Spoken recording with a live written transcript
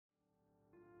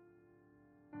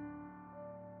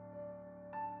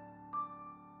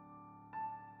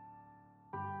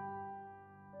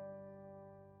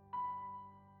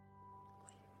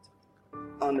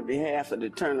On the behalf of the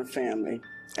Turner family,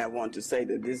 I want to say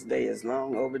that this day is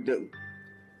long overdue.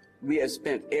 We have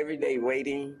spent every day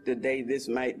waiting the day this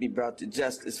might be brought to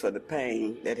justice for the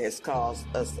pain that has caused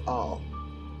us all.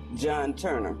 John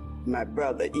Turner, my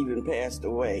brother, even passed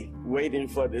away, waiting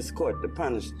for this court to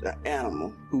punish the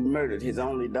animal who murdered his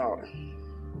only daughter.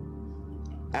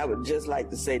 I would just like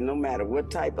to say, no matter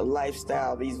what type of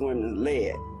lifestyle these women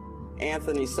led,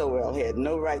 Anthony Sowell had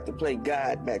no right to play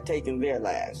God by taking their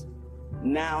lives.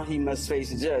 Now he must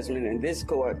face judgment in this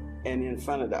court and in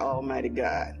front of the Almighty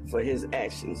God for his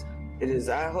actions. It is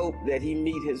our hope that he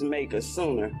meet his maker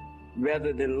sooner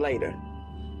rather than later.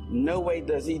 No way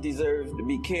does he deserve to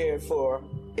be cared for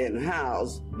and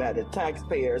housed by the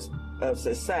taxpayers of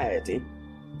society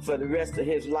for the rest of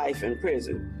his life in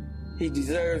prison. He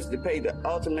deserves to pay the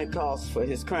ultimate cost for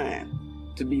his crime,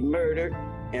 to be murdered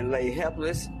and lay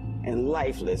helpless and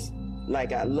lifeless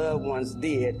like our loved ones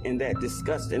did in that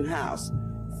disgusting house.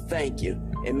 Thank you,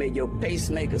 and may your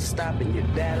pacemaker stop in your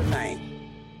dad's name.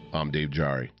 I'm Dave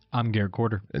Jari. I'm Garrett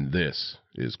Corder. And this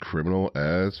is Criminal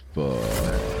as Fuck.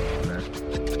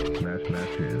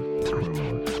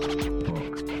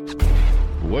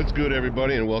 What's good,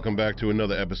 everybody, and welcome back to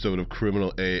another episode of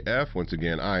Criminal AF. Once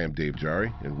again, I am Dave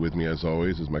Jari, and with me, as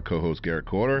always, is my co-host Garrett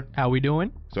Corder. How we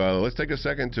doing? So let's take a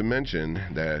second to mention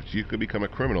that you could become a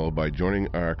criminal by joining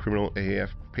our Criminal AF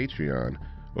Patreon.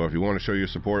 Or if you want to show your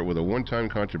support with a one-time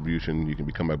contribution, you can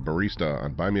become a barista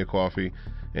on Buy Me a Coffee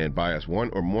and buy us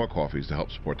one or more coffees to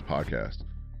help support the podcast.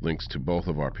 Links to both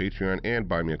of our Patreon and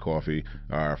Buy Me a Coffee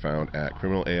are found at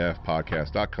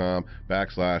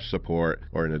criminalafpodcast.com/support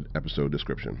or in the episode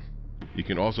description. You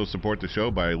can also support the show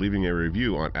by leaving a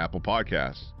review on Apple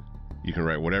Podcasts. You can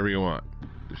write whatever you want.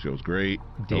 The show's great.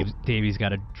 Davey's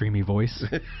got a dreamy voice.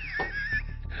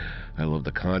 I love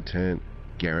the content.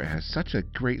 Garrett has such a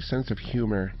great sense of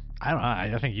humor. I don't know.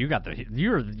 I think you got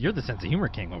you're the sense of humor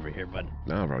king over here, bud.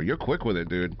 No, bro, you're quick with it,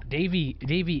 dude. Davey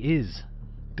is.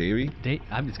 Davey?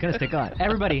 I'm just gonna stick on.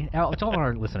 Everybody, to all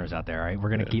our listeners out there, all right? We're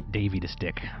gonna keep Davey to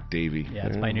stick. Davey. Yeah,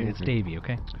 it's my new. It's Davey,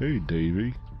 okay? Hey,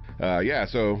 Davey.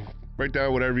 So write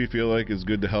down whatever you feel like is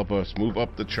good to help us move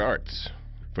up the charts.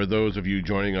 For those of you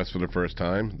joining us for the first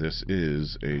time, this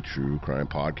is a true crime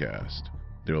podcast.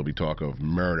 There will be talk of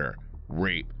murder,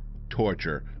 rape,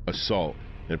 torture, assault,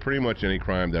 and pretty much any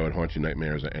crime that would haunt your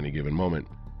nightmares at any given moment.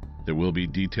 There will be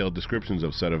detailed descriptions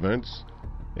of said events,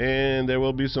 and there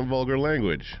will be some vulgar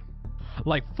language.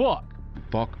 Like fuck.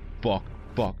 Fuck, fuck,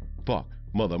 fuck, fuck.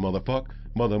 Motherfuck,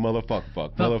 motherfuck,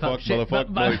 fuck. Motherfuck,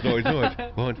 noise.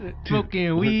 1, 2.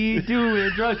 Smoking weed,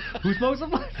 doing drugs. Who smokes the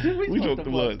blunts? We smoke the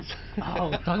blunts.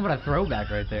 Oh, talking about a throwback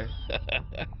right there.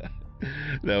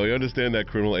 Now, we understand that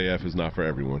Criminal AF is not for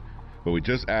everyone, but we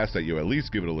just ask that you at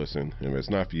least give it a listen, and if it's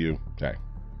not for you, hey,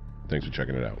 thanks for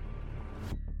checking it out.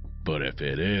 But if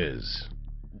it is,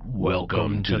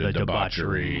 welcome to the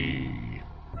debauchery.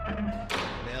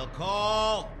 Mail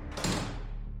call.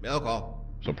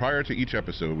 So prior to each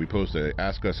episode, we post a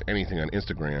Ask Us Anything on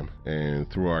Instagram and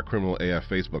through our Criminal AF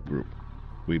Facebook group.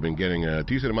 We've been getting a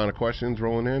decent amount of questions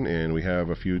rolling in, and we have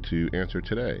a few to answer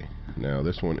today. Now,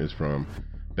 this one is from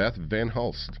Beth Van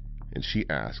Hulst, and she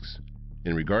asks,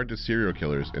 in regard to serial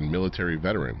killers and military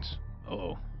veterans,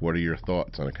 what are your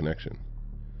thoughts on a connection?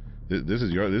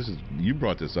 You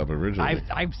brought this up originally.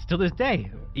 I'm still this day.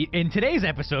 In today's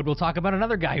episode, we'll talk about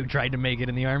another guy who tried to make it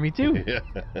in the Army too. Yeah.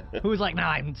 Who was like,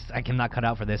 I cannot cut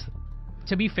out for this.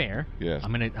 To be fair, yes.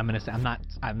 I'm gonna say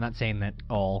I'm not saying that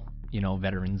all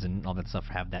veterans and all that stuff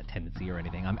have that tendency or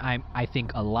anything. I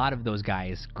think a lot of those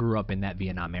guys grew up in that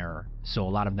Vietnam era, so a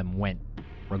lot of them went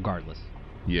regardless.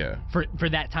 Yeah. For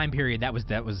that time period, that was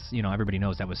everybody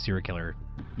knows that was serial killer,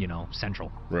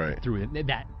 central. Right. Through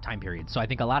that time period. So I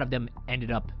think a lot of them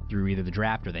ended up through either the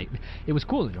draft or it was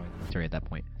cool to join the military at that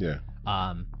point. Yeah.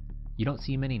 You don't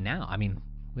see many now. I mean,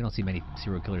 we don't see many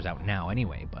serial killers out now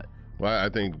anyway, but. Well, I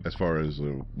think as far as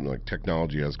like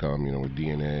technology has come, with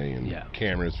DNA and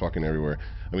cameras fucking everywhere.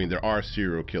 I mean, there are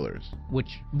serial killers.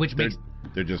 Which makes.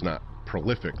 They're just not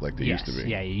prolific like they used to be.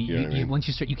 Yeah, once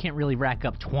you start, you can't really rack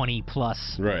up 20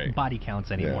 plus body counts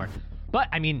anymore. Yeah. But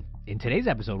I mean, in today's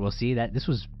episode, we'll see that this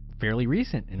was fairly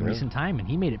recent recent time, and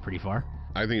he made it pretty far.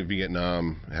 I think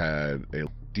Vietnam had a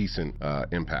decent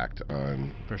impact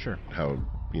on for sure how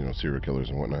serial killers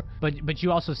and whatnot. But you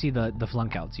also see the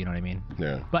flunk outs, you know what I mean?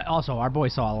 Yeah. But also, our boy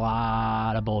saw a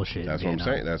lot of bullshit. That's what I'm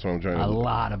saying. That's what I'm trying to. A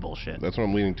lot of bullshit. That's what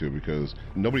I'm leaning to, because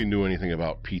nobody knew anything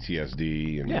about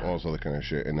PTSD and all this other kind of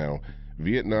shit. And now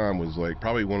Vietnam was like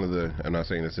probably one of the. I'm not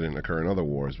saying this didn't occur in other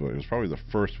wars, but it was probably the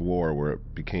first war where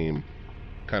it became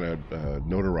kind of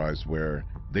notarized, where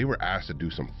they were asked to do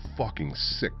some fucking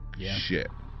sick shit.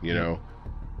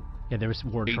 Yeah, there was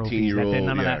war trophies. 18-year-old,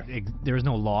 None of that. There was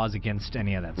no laws against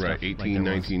any of that right, stuff. 18,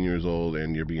 19 years old,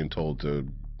 and you're being told to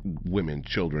women,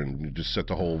 children, you just set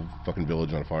the whole fucking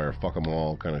village on fire, fuck them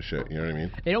all, kind of shit. You know what I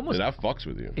mean? It almost that fucks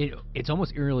with you. It's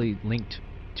almost eerily linked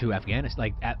to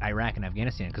Afghanistan, like Iraq and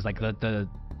Afghanistan, because like the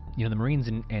Marines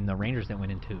and the Rangers that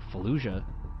went into Fallujah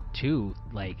too,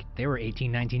 like they were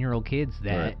 18, 19-year-old kids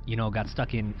that got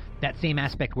stuck in that same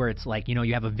aspect where it's like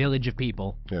you have a village of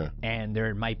people, and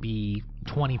there might be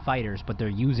 20 fighters, but they're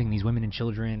using these women and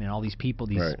children and all these people,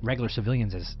 these regular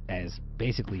civilians as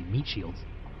basically meat shields,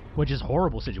 which is a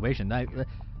horrible situation.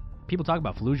 People talk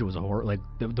about Fallujah was a horror, like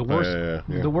the worst,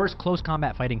 the worst close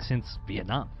combat fighting since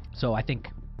Vietnam. So I think,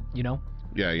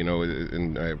 Yeah,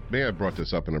 and I may have brought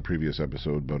this up in a previous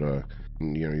episode, but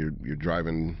you're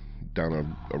driving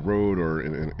down a road or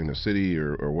in a city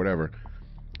or whatever,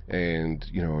 and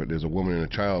there's a woman and a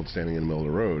child standing in the middle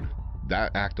of the road.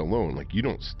 That act alone, like, you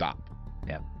don't stop.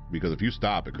 Yeah. Because if you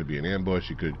stop, it could be an ambush.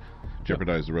 You could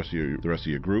jeopardize the rest of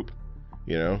your group.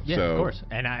 Yeah, so, of course.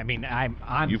 And I mean, I'm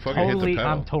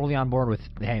totally on board with,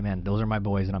 hey man, those are my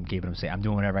boys, and I'm keeping them safe. I'm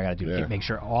doing whatever I got to do to make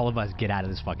sure all of us get out of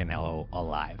this fucking hell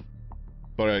alive.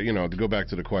 But, to go back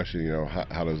to the question,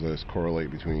 how does this correlate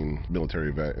between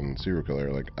military vet and serial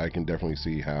killer? Like, I can definitely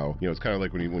see how, it's kind of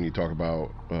like when you talk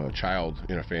about a child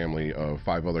in a family of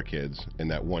 5 other kids, and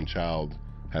that one child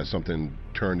has something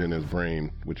turned in his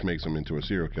brain, which makes him into a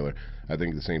serial killer. I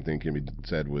think the same thing can be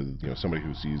said with, somebody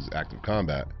who sees active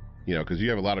combat. Because you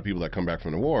have a lot of people that come back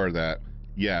from the war that,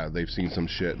 they've seen some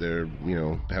shit. They're,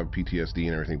 have PTSD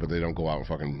and everything, but they don't go out and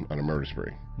fucking on a murder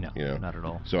spree. No, not at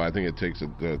all. So I think it takes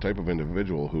the type of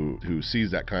individual who sees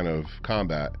that kind of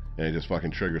combat and it just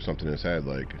fucking triggers something in his head,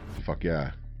 like, fuck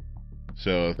yeah.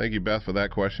 So thank you, Beth, for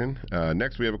that question.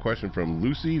 Next, we have a question from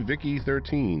Lucy Vicky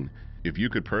 13. If you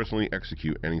could personally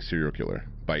execute any serial killer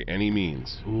by any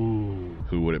means, who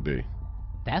would it be?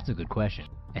 That's a good question.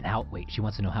 And how? Wait, she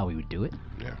wants to know how we would do it.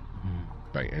 Yeah.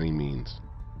 By any means.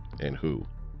 And who?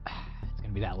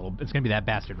 It's gonna be that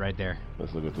bastard right there.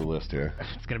 Let's look at the list here.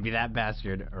 It's gonna be that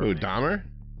bastard. Who, Dahmer?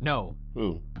 No.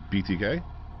 Who? BTK?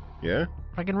 Yeah?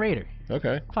 Fucking Raider.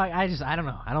 Okay. Fuck, I don't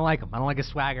know. I don't like him. I don't like his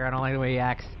swagger. I don't like the way he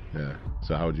acts. Yeah.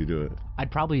 So how would you do it?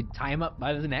 I'd probably tie him up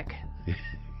by the neck.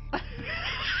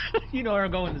 You know where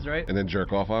I'm going with this, right? And then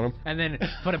jerk off on him? And then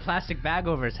put a plastic bag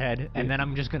over his head, and then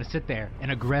I'm just gonna sit there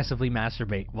and aggressively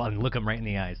masturbate while I look him right in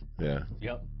the eyes. Yeah.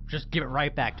 Yep. Just give it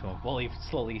right back to him while he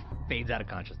slowly fades out of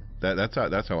consciousness.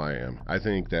 That's how I am. I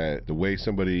think that the way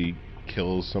somebody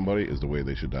kills somebody is the way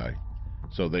they should die.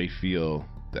 So they feel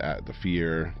the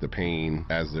fear, the pain,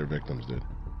 as their victims did.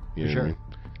 You know what I mean?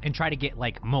 And try to get,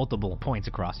 like, multiple points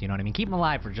across, you know what I mean? Keep him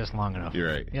alive for just long enough.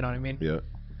 You're right. You know what I mean? Yeah.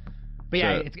 But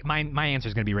yeah, my answer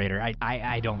is going to be Raider.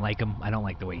 I don't like him. I don't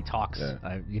like the way he talks.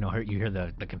 Yeah. You hear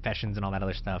the confessions and all that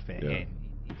other stuff. And he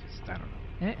just, I don't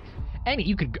know.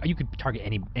 You could target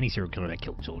any serial killer that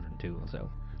killed children too. So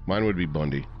mine would be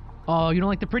Bundy. Oh, you don't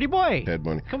like the pretty boy? Ted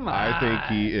Bundy. Come on. I think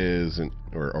he is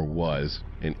or was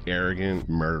an arrogant,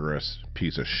 murderous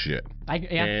piece of shit.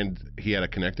 And he had a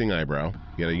connecting eyebrow.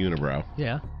 He had a unibrow.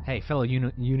 Yeah. Hey, fellow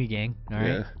uni gang. All right.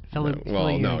 Yeah. Fellow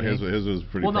no, his was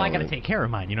pretty. Well, no, prominent. I got to take care of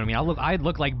mine. You know what I mean? I'd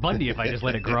look like Bundy if I just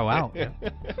let it grow out.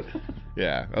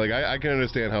 Yeah. Like I can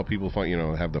understand how people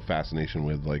have the fascination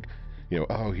with, like,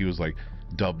 oh, he was like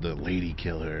dubbed the lady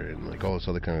killer and like all this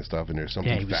other kind of stuff, and there's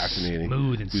something fascinating.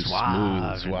 Smooth and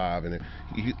suave,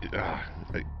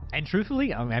 and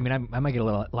truthfully, I mean, I might get a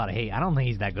lot of hate. I don't think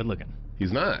he's that good looking.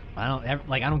 He's not. I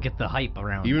don't get the hype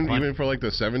around. Even for like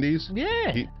the 70s.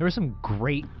 Yeah, there were some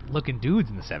great looking dudes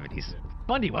in the 70s.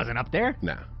 Bundy wasn't up there.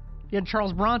 Nah. You had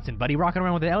Charles Bronson, buddy, rocking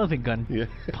around with an elephant gun,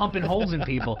 pumping holes in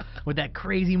people with that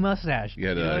crazy mustache. You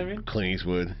had Clint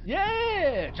Eastwood.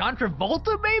 Yeah, John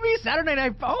Travolta, baby, Saturday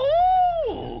Night.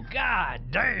 Oh, god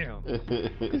damn!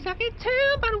 'Cause I can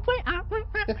tell by the way I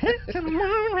hit to the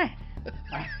moon.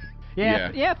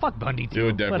 Yeah, fuck Bundy too. It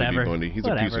would definitely be Bundy. He's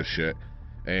a piece of shit,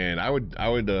 and I would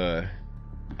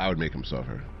make him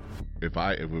suffer. If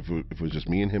it was just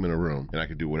me and him in a room, and I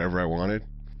could do whatever I wanted.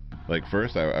 Like,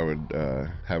 first, I would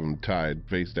have him tied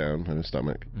face down on his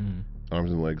stomach,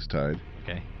 arms and legs tied.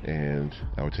 Okay. And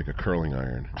I would take a curling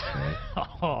iron,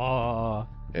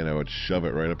 and I would shove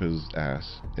it right up his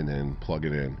ass, and then plug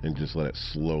it in, and just let it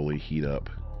slowly heat up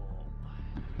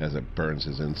as it burns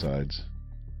his insides.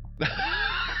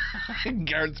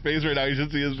 Garrett's face right now, you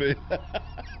should see his face.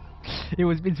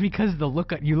 It's because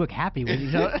you look happy when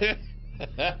you tell it.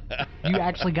 You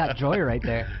actually got joy right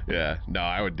there. Yeah. No,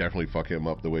 I would definitely fuck him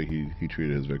up the way he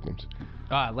treated his victims.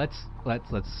 Let's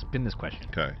spin this question.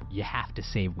 Okay. You have to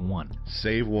save one.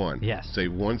 Save one. Yes.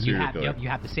 Save one serial killer. Yep, you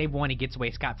have to save one. He gets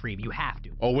away scot-free. You have to.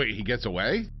 Oh wait, he gets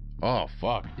away? Oh,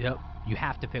 fuck. Yep. You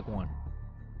have to pick one.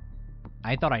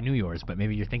 I thought I knew yours, but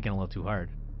maybe you're thinking a little too hard.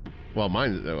 Well,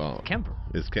 mine, well... Kemper.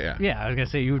 Yeah. Yeah, I was going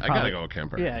to say you would probably... I gotta go with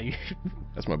Kemper. Yeah.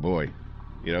 That's my boy.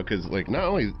 You know, because, like, not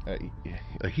only...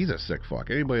 like, he's a sick fuck.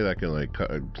 Anybody that can, like, cut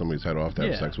somebody's head off to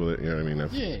have sex with it, you know what I mean?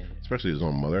 That's, especially his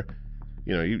own mother.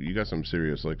 You know, you got some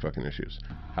serious, like, fucking issues.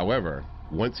 However,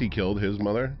 once he killed his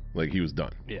mother, like, he was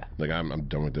done. Yeah. Like, I'm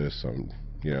done with this,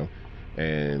 you know?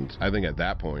 And I think at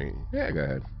that point, yeah, go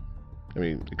ahead. I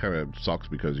mean, it kind of sucks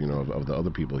because, you know, of the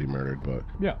other people he murdered, but...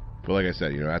 Yeah. But like I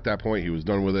said, you know, at that point, he was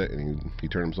done with it, and he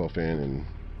turned himself in,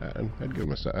 and I'd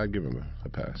give him a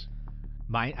pass.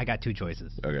 I got two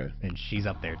choices. Okay. And she's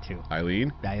up there, too.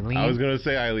 Eileen? Eileen. I was going to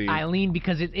say Eileen. Eileen,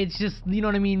 because it's just, you know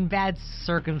what I mean, bad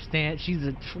circumstance. She's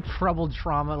a troubled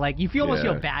trauma. Like, you almost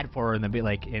feel bad for her in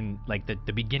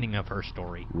the beginning of her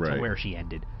story to where she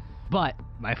ended. But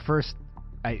my first...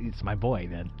 it's my boy,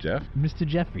 man. Jeff? Mr.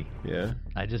 Jeffrey. Yeah.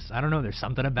 I don't know. There's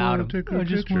something about him. I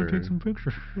just want to take some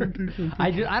pictures. I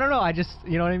don't know.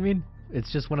 You know what I mean? It's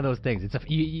just one of those things.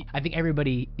 I think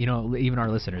everybody, you know, even our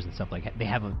listeners and stuff like that,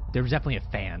 there's definitely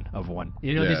a fan of one.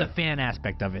 You know, there's a fan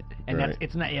aspect of it, and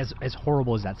it's not as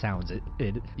horrible as that sounds.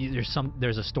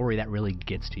 There's a story that really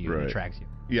gets to you and attracts you.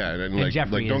 Yeah, and like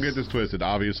don't get this twisted.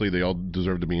 Obviously, they all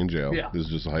deserve to be in jail. Yeah, this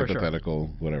is just a hypothetical,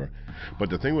 whatever. But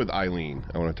the thing with Eileen,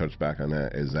 I want to touch back on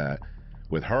that, is that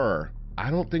with her,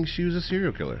 I don't think she was a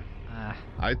serial killer.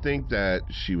 I think that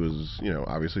she was, you know,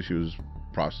 obviously she was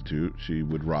prostitute. She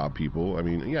would rob people. I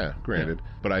mean, yeah, granted.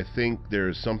 But I think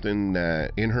there's something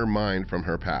that in her mind from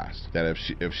her past that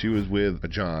if she was with a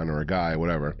John or a guy,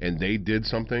 whatever, and they did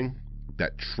something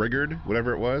that triggered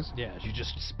whatever it was. Yeah, she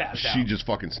just spazzed out. She just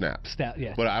fucking snapped.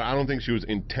 Yeah. But I don't think she was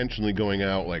intentionally going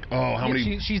out like, oh, how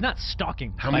many... She's not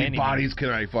stalking. How many bodies can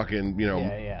I fucking, you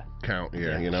know, count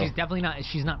here, you know? She's definitely not...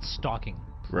 She's not stalking.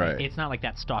 Right. Like, it's not like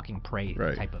that stalking prey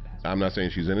type of aspect. I'm not saying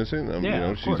she's innocent. You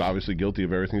know, she's obviously guilty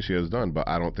of everything she has done, but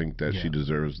I don't think that she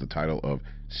deserves the title of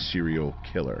serial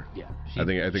killer. Yeah. I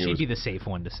think she'd be the safe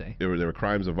one to say. There were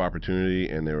crimes of opportunity,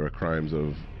 and there were crimes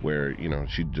of where, you know,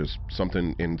 she just,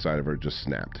 something inside of her just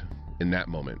snapped in that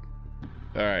moment.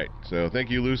 All right. So thank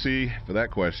you, Lucy, for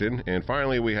that question. And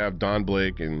finally, we have Don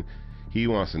Blake, and he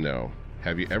wants to know,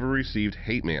 have you ever received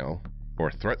hate mail or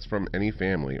threats from any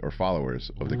family or followers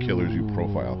of the killers you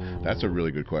profile? That's a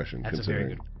really good question. That's a very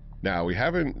good. Now, we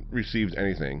haven't received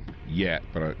anything yet,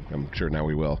 but I'm sure now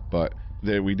we will. But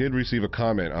we did receive a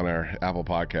comment on our Apple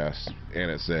Podcast,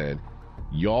 and it said,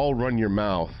 "Y'all run your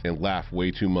mouth and laugh way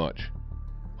too much.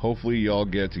 Hopefully y'all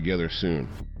get together soon."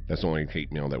 That's the only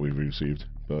hate mail that we've received.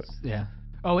 But yeah.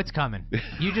 Oh, it's coming.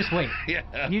 You just wait.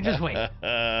 You just wait.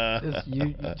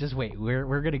 You just wait.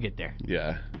 We're gonna get there.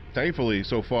 Yeah. Thankfully,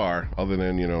 so far, other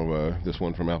than, you know, this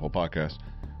one from Apple Podcast,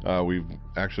 we've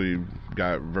actually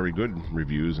got very good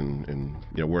reviews and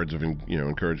you know, words of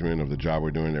encouragement of the job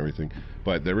we're doing and everything.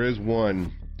 But there is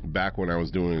one back when I was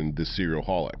doing the Serial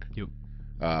Holic. Yep.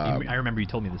 I remember you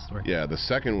told me this story. Yeah, the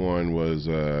second one was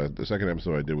the second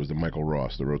episode I did was the Michael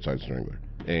Ross, the Roadside Strangler.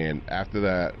 And after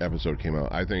that episode came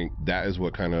out, I think that is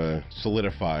what kind of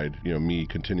solidified, you know, me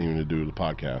continuing to do the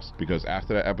podcast. Because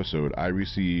after that episode, I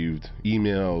received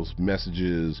emails,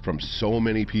 messages from so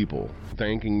many people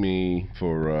thanking me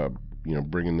for, you know,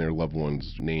 bringing their loved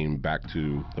one's name back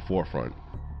to the forefront.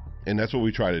 And that's what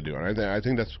we try to do. And I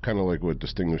think that's kind of like what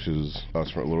distinguishes us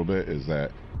from a little bit is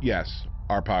that, yes,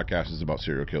 our podcast is about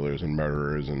serial killers and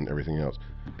murderers and everything else,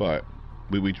 but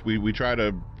we try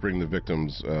to bring the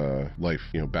victim's life,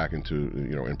 you know, back into,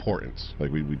 you know, importance. Like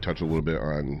we touch a little bit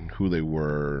on who they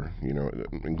were, you know.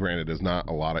 And granted, there's not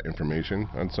a lot of information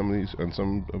on some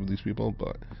of these people,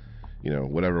 but you know,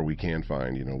 whatever we can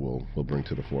find, you know, we'll bring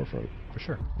to the forefront for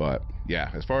sure. But yeah,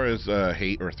 as far as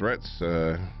hate or threats,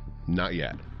 not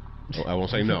yet. I won't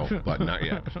say no, but not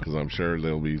yet, because I'm sure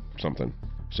there'll be something.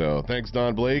 So thanks,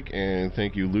 Don Blake, and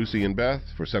thank you, Lucy and Beth,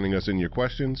 for sending us in your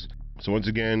questions. So once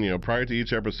again, you know, prior to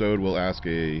each episode, we'll ask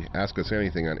us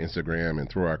anything on Instagram and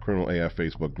through our Criminal AF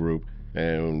Facebook group,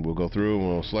 and we'll go through and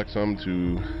we'll select some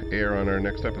to air on our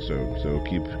next episode. So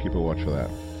keep a watch for that.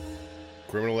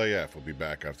 Criminal AF will be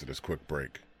back after this quick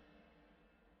break.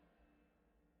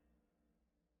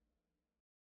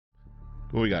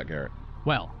 What we got, Garrett?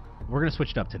 Well, we're gonna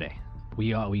switch it up today.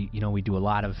 We do a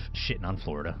lot of shitting on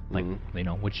Florida, like you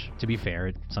know, which to be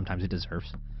fair, sometimes it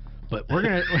deserves. But we're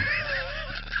gonna,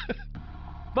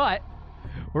 but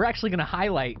we're actually gonna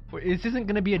highlight. This isn't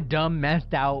gonna be a dumb,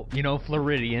 messed out, you know,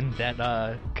 Floridian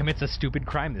that commits a stupid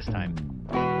crime this time.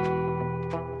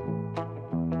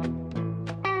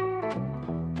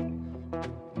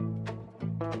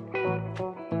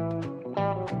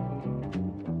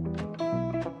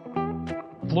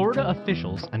 Florida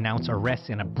officials announce arrests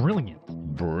in a brilliant.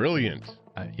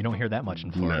 You don't hear that much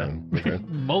in Florida. No. Okay.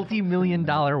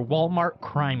 Multi-million-dollar Walmart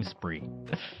crime spree.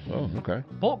 Oh, okay.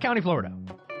 Polk County, Florida.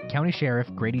 County Sheriff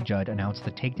Grady Judd announced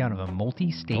the takedown of a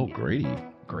multi-state... Oh, Grady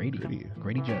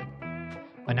Judd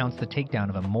announced the takedown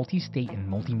of a multi-state and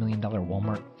multi-million-dollar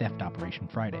Walmart theft operation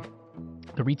Friday.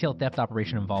 The retail theft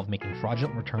operation involved making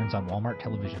fraudulent returns on Walmart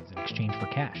televisions in exchange for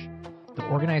cash. The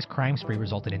organized crime spree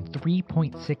resulted in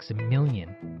 $3.6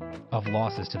 million of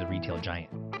losses to the retail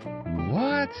giant.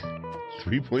 What?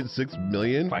 3.6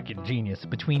 million? Fucking genius.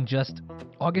 Between just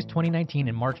August 2019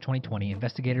 and March 2020,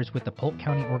 investigators with the Polk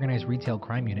County Organized Retail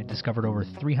Crime Unit discovered over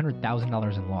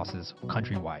 $300,000 in losses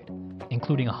countrywide,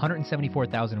 including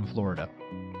 $174,000 in Florida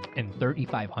and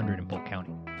 $3,500 in Polk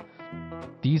County.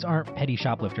 These aren't petty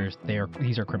shoplifters,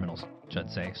 these are criminals, Judd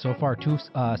say. So far, 2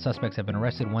 suspects have been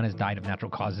arrested, 1 has died of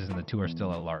natural causes, and the 2 are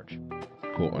still at large.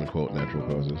 Quote-unquote natural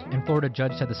causes. In Florida,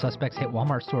 Judge said the suspects hit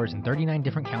Walmart stores in 39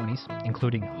 different counties,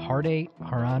 including Hardee,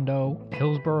 Hernando,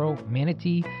 Hillsborough,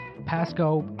 Manatee,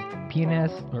 Pasco,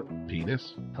 Pinellas,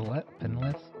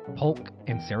 Polk,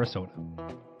 and Sarasota.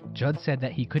 Judd said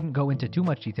that he couldn't go into too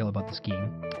much detail about the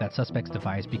scheme that suspects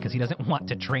devised because he doesn't want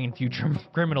to train future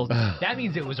criminals. That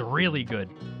means it was really good.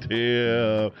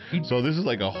 Damn. So this is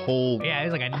like a whole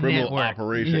it's like a criminal network.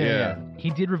 operation. Yeah.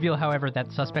 He did reveal, however,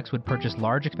 that suspects would purchase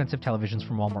large, expensive televisions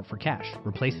from Walmart for cash,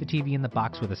 replace the TV in the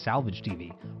box with a salvage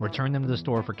TV, return them to the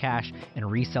store for cash, and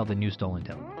resell the new stolen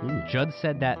television. Judd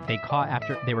said that they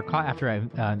were caught after an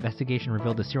investigation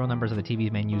revealed the serial numbers of the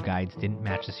TV's menu guides didn't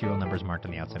match the serial numbers marked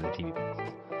on the outside of the TV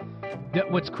boxes.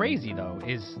 What's crazy, though,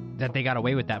 is that they got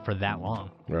away with that for that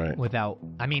long. Right. Now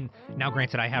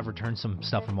granted, I have returned some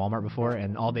stuff from Walmart before,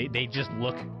 and they just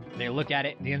look at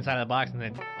it, the inside of the box, and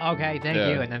then, okay, thank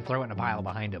you, and then throw it in a pile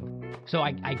behind them. So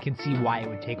I can see why it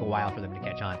would take a while for them to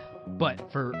catch on. But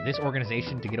for this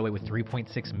organization to get away with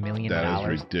 $3.6 million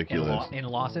that is ridiculous. In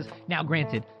losses, now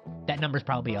granted, that number's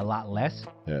probably a lot less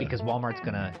because Walmart's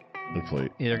going to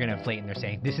inflate. They're going to inflate, and they're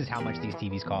saying, this is how much these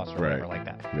TVs cost, or whatever like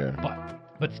that. Yeah.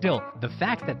 But still, the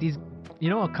fact that these,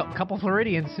 a couple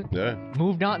Floridians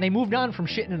moved on from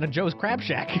shitting in a Joe's Crab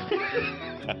Shack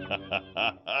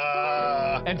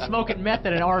and smoking meth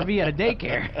at an RV at a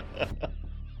daycare.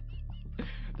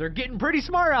 They're getting pretty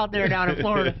smart out there down in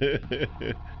Florida.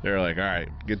 They're like, all right,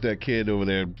 get that kid over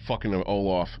there fucking them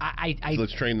Olaf.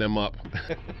 Let's train them up.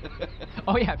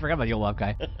 Oh, yeah, I forgot about the Olaf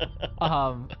guy.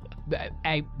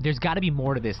 There's got to be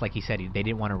more to this. Like he said, they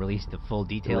didn't want to release the full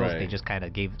details. Right. They just kind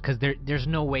of gave, because there's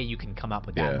no way you can come up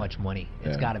with that much money.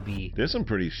 It's got to be. There's some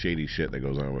pretty shady shit that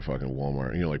goes on with fucking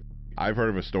Walmart. Like I've heard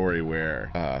of a story where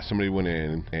somebody went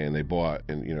in and they bought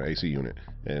an AC unit,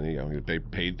 and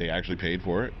they actually paid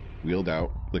for it, wheeled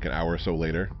out. Like an hour or so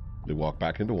later, they walked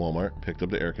back into Walmart, picked up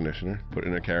the air conditioner, put it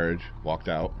in a carriage, walked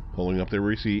out, holding up their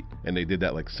receipt, and they did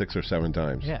that like 6 or 7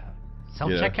 times. Yeah,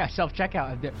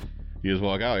 self-checkout. You just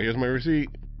walk out. Here's my receipt.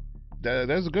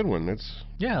 That's a good one. That's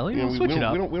switch it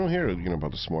up. We don't hear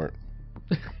about the smart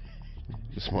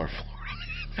Florida.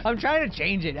 I'm trying to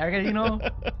change it.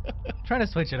 Trying to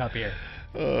switch it up here.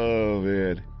 Oh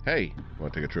man. Hey,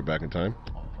 want to take a trip back in time?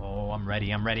 Oh, I'm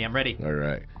ready. All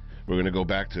right. We're gonna go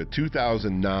back to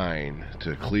 2009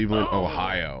 to Cleveland,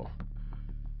 Ohio.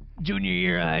 Junior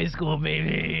year of high school,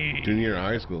 baby. Junior year of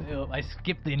high school. I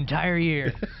skipped the entire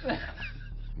year.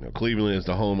 Cleveland is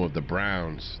the home of the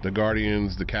Browns, the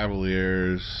Guardians, the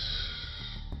Cavaliers,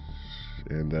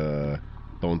 and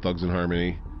Bone Thugs and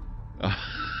Harmony.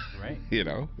 Right.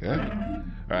 Yeah. All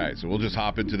right, so we'll just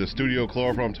hop into the studio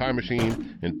chloroform time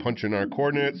machine and punch in our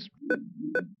coordinates.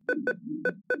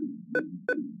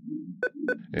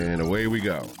 And away we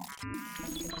go.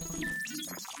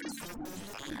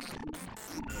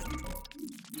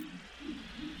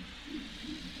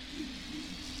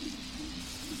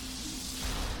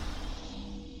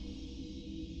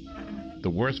 The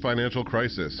worst financial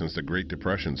crisis since the Great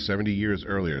Depression 70 years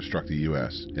earlier struck the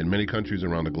U.S. and many countries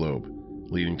around the globe,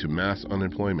 leading to mass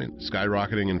unemployment,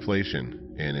 skyrocketing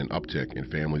inflation, and an uptick in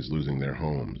families losing their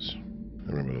homes.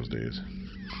 I remember those days.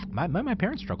 My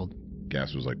parents struggled.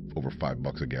 Gas was like over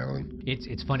 $5 a gallon.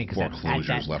 It's funny because at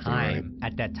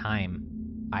that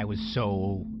time, I was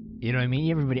so, you know what I mean?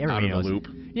 Everybody out of knows. the loop.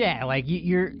 Yeah, like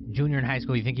you're junior in high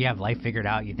school, you think you have life figured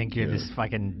out, you think you're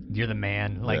you're the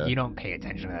man. Like you don't pay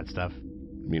attention to that stuff.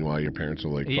 Meanwhile, your parents are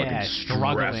like fucking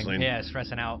struggling. Yeah,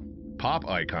 stressing out. Pop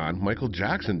icon Michael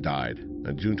Jackson died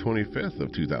on June 25th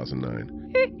of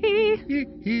 2009.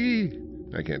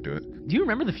 I can't do it. Do you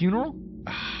remember the funeral?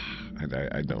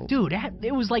 I don't. Dude,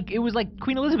 it was like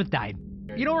Queen Elizabeth died.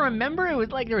 You don't remember? It was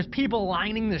like there was people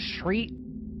lining the street.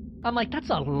 I'm like, that's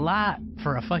a lot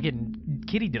for a fucking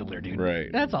kitty diddler, dude. Right.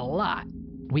 That's a lot.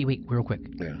 Wait, real quick.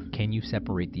 Yeah. Can you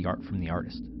separate the art from the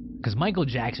artist? Because Michael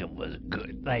Jackson was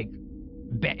good. Like,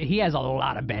 he has a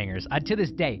lot of bangers. To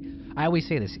this day, I always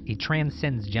say this, he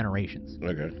transcends generations.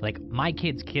 Okay. Like, my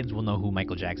kids' will know who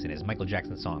Michael Jackson is, Michael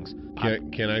Jackson songs.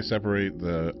 Can I separate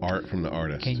the art from the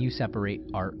artist? Can you separate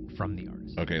art from the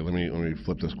artist? Okay, let me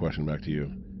flip this question back to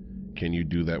you. Can you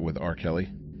do that with R. Kelly?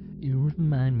 You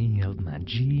remind me of my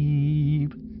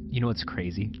Jeep. You know what's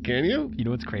crazy? Can you? You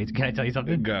know what's crazy? Can I tell you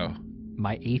something? Go.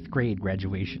 My 8th grade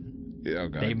graduation. Yeah,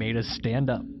 okay. They made us stand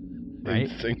up, right?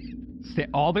 And sing.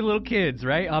 All the little kids,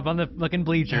 right? Up on the fucking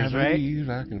bleachers, right? I believe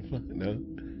I can fly. No.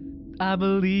 I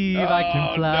believe I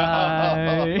can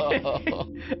fly. No.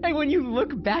 And when you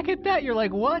look back at that, you're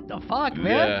like, what the fuck,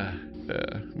 man?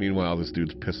 Yeah. Meanwhile, this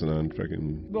dude's pissing on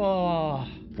fucking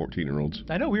 14-year-olds.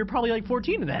 I know, we were probably like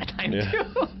 14 at that time, too.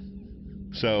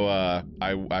 So,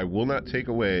 I will not take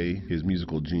away his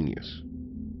musical genius.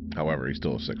 However, he's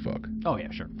still a sick fuck. Oh, yeah,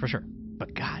 sure, for sure.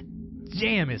 But god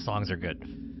damn, his songs are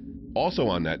good. Also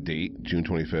on that date, June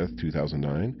 25th,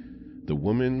 2009, the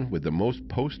woman with the most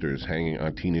posters hanging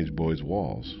on teenage boys'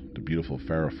 walls, the beautiful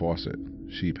Farrah Fawcett,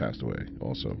 she passed away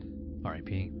also.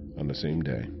 R.I.P. On the same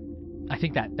day. I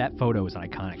think that photo is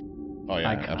iconic. Oh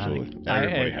yeah, Iconic. absolutely.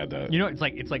 Everybody had that. You know, it's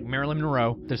like Marilyn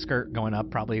Monroe, the skirt going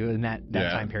up probably in that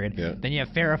time period. Yeah. Then you have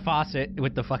Farrah Fawcett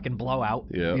with the fucking blowout.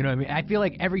 Yeah. You know what I mean? I feel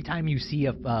like every time you see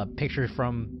a picture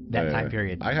from that time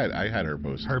period, I had her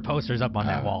poster. Her poster's up on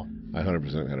that wall. I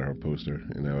 100% had her poster,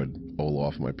 and I would roll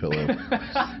off my pillow,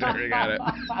 staring at it.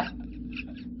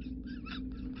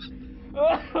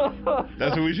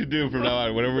 That's what we should do from now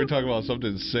on. Whenever we talk about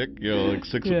something sick, like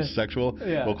sexual,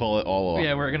 we'll call it all off.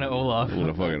 Yeah, we're gonna Olaf. I'm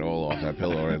gonna fucking all off that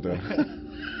pillow right there.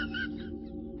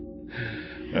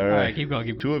 All right, keep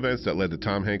going. Two events that led to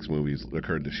Tom Hanks movies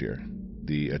occurred this year.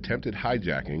 The attempted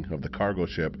hijacking of the cargo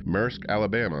ship Maersk,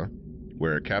 Alabama,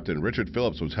 where Captain Richard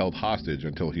Phillips was held hostage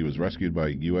until he was rescued by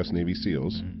U.S. Navy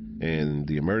SEALs, and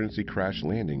the emergency crash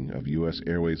landing of U.S.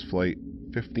 Airways Flight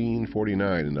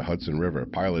 1549 in the Hudson River,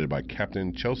 piloted by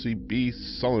Captain Chelsea B.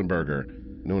 Sullenberger,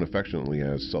 known affectionately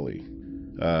as Sully.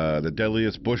 The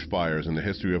deadliest bushfires in the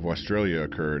history of Australia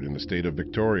occurred in the state of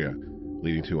Victoria,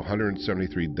 leading to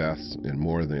 173 deaths and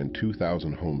more than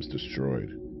 2,000 homes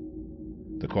destroyed.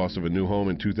 The cost of a new home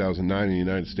in 2009 in the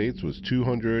United States was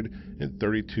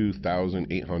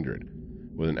 $232,800,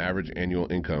 with an average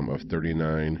annual income of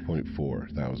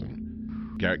 $39.4 thousand.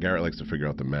 Garrett likes to figure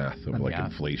out the math of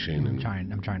inflation. I'm trying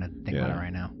to think about it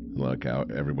right now. Look out,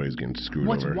 everybody's getting screwed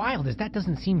over. What's wild is that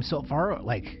doesn't seem so far,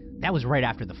 like, that was right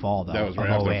after the fall, though. That was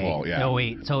right after the fall, yeah. Oh,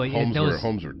 wait, so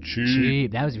homes were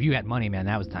cheap. That was, if you had money, man,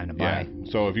 that was time to buy. Yeah,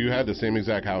 so if you had the same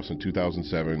exact house in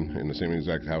 2007 and the same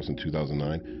exact house in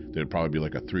 2009, there'd probably be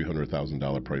like a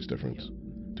 $300,000 price difference.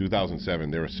 2007,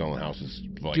 they were selling houses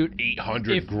for like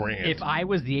 $800,000. If I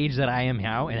was the age that I am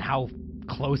now and how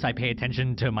close I pay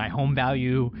attention to my home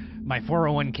value, my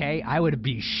 401k, I would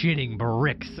be shitting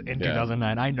bricks in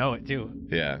 2009. I know it too.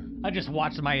 Yeah. I just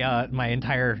watched my my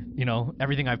entire,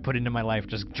 everything I've put into my life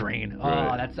just drain.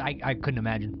 Right. Oh, that's I couldn't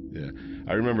imagine. Yeah.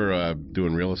 I remember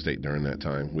doing real estate during that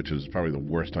time, which was probably the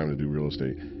worst time to do real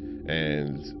estate.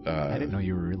 And I didn't know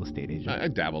you were a real estate agent. I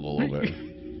dabbled a little bit.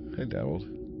 I dabbled.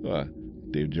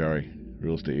 Dave Jari,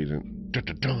 real estate agent.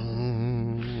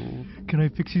 Can I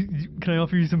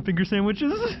offer you some finger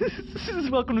sandwiches?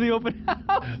 Welcome to the open house.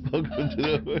 Welcome to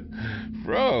the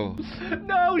bro.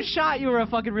 No shot, you were a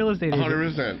fucking real estate agent.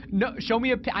 100%. No, show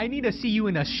me I need to see you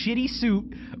in a shitty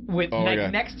suit with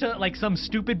next to like some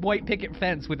stupid white picket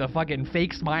fence with a fucking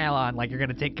fake smile on, like you're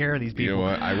gonna take care of these people. You know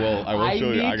what? I will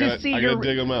show you. I gotta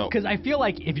dig them out. Because I feel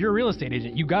like if you're a real estate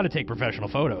agent, you got to take professional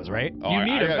photos, right? Oh, you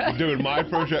need it. Dude, my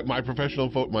photo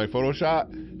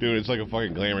shot, dude, it's like a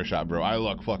fucking glamour shot, bro. I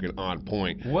look fucking on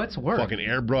point. What's worse? Fucking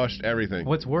airbrushed everything.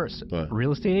 What's worse? What?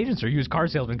 Real estate agents or used car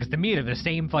salesmen? Because to me, they're the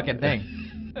same fucking thing.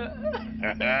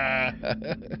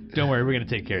 Don't worry, we're gonna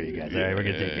take care of you guys. All right, we're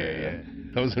gonna take care of you.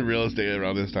 I was in real estate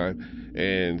around this time,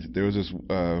 and there was this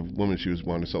woman. She was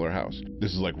wanting to sell her house.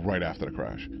 This is like right after the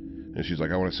crash, and she's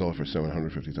like, "I want to sell it for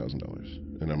 $750,000."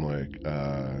 And I'm like,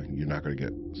 "You're not gonna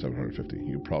get $750.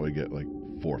 You probably get like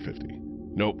 $450."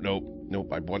 Nope.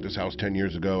 I bought this house 10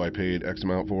 years ago. I paid X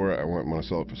amount for it. I want to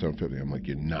sell it for $750. I'm like,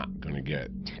 "You're not gonna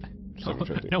get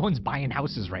 $750. No one's buying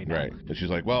houses right now. Right. And she's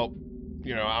like, "Well,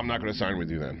 I'm not going to sign with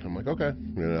you then." I'm like, "Okay."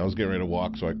 And I was getting ready to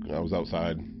walk, so I was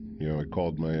outside. I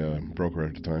called my broker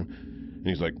at the time, and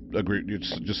he's like, "Agree,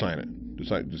 just sign it.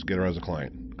 Just get her as a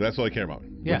client. That's all I care about.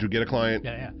 Yeah. Once you get a client."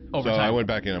 Yeah. So I went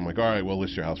back in. I'm like, "All right, we'll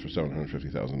list your house for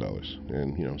 $750,000,"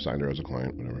 and signed her as a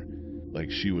client, whatever.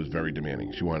 Like, she was very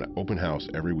demanding. She wanted an open house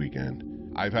every weekend.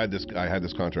 I had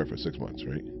this contract for 6 months,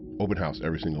 right? Open house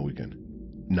every single weekend.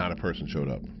 Not a person showed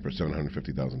up for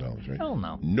 $750,000, right? Hell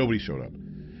no. Nobody showed up.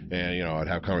 And, you know, I'd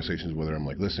have conversations with her. I'm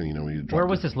like, listen, you know, we need to drop. Where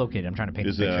was this located? I'm trying to paint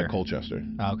a picture. It's Colchester.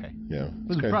 Oh, okay. Yeah. It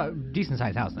was a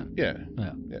decent-sized house then. Yeah.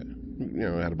 Yeah. Yeah. You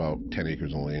know, it had about 10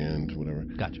 acres of land, whatever.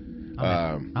 Gotcha.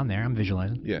 I'm there. I'm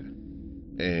visualizing. Yeah.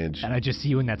 And I just see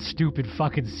you in that stupid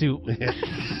fucking suit. Yeah.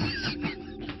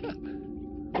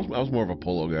 I was more of a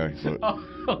polo guy. So.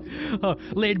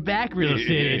 Laid back real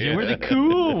estate agent. We're the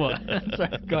cool one.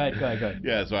 Sorry, go ahead.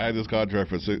 Yeah, so I had this contract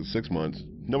for 6 months.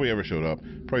 Nobody ever showed up.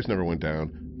 Price never went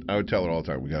down. I would tell her all the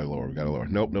time, we gotta lower.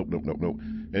 Nope.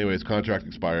 Anyways, contract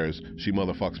expires. She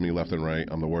motherfucks me left and right.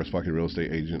 I'm the worst fucking real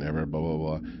estate agent ever, blah, blah,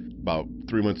 blah. About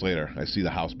 3 months later, I see the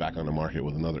house back on the market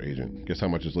with another agent. Guess how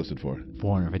much it's listed for?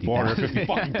 $450,000.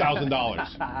 fucking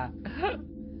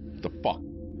 $1,000. The fuck? All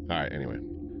right, anyway.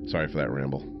 Sorry for that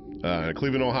ramble.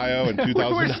 Cleveland, Ohio in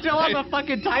 2009. We're still on the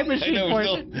fucking time machine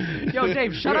portion. Yo,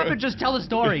 Dave, shut up and just tell the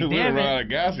story. We're Damn gonna it. run out of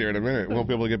gas here in a minute. We won't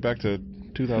be able to get back to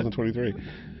 2023.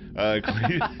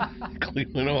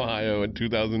 Cleveland, Ohio in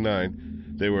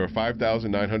 2009. There were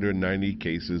 5,990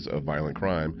 cases of violent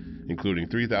crime, including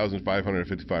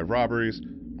 3,555 robberies,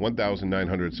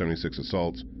 1,976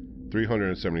 assaults,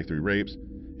 373 rapes,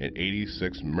 and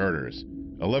 86 murders.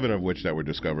 11 of which that were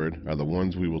discovered are the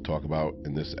ones we will talk about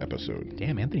in this episode.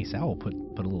 Damn, Anthony Sowell put a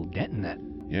little dent in that.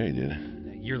 Yeah, he did.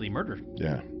 That yearly murder.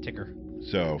 Yeah. Ticker.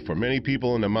 So, for many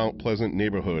people in the Mount Pleasant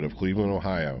neighborhood of Cleveland,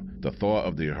 Ohio, the thought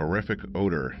of the horrific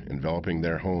odor enveloping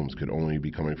their homes could only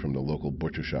be coming from the local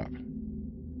butcher shop.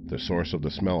 The source of the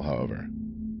smell, however,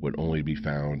 would only be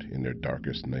found in their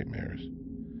darkest nightmares.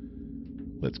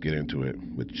 Let's get into it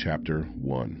with Chapter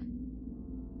 1.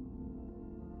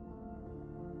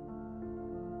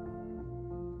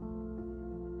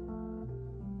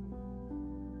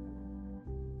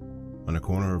 On the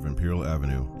corner of Imperial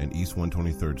Avenue and East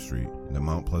 123rd Street in the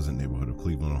Mount Pleasant neighborhood of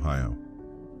Cleveland, Ohio,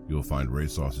 you will find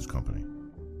Ray's Sausage Company,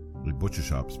 a butcher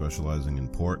shop specializing in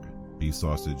pork, beef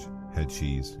sausage, head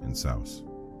cheese, and souse.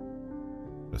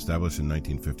 Established in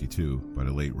 1952 by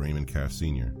the late Raymond Cash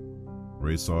Sr.,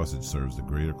 Ray's Sausage serves the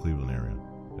greater Cleveland area,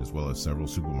 as well as several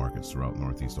supermarkets throughout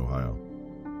Northeast Ohio.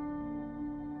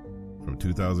 From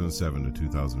 2007 to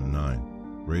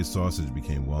 2009, Ray's Sausage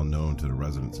became well known to the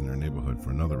residents in their neighborhood for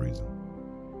another reason: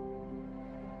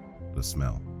 the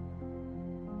smell.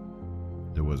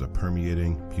 There was a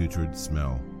permeating, putrid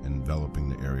smell enveloping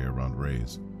the area around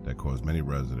Ray's that caused many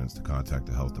residents to contact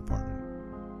the health department.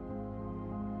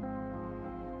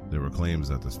 There were claims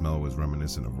that the smell was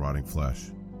reminiscent of rotting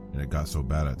flesh, and it got so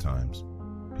bad at times,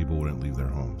 people wouldn't leave their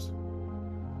homes.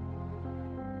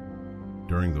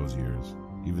 During those years,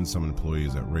 even some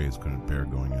employees at Ray's couldn't bear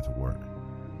going into work.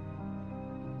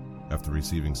 After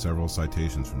receiving several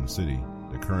citations from the city,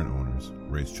 the current owners,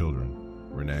 Ray's children,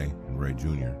 Renee and Ray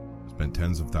Jr., spent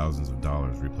tens of thousands of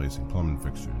dollars replacing plumbing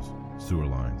fixtures, sewer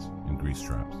lines, and grease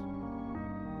traps.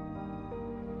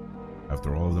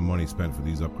 After all of the money spent for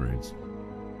these upgrades,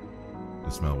 the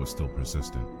smell was still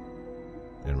persistent,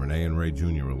 and Renee and Ray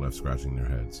Jr. were left scratching their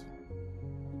heads.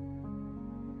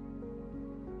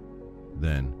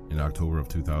 Then, in October of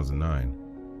 2009,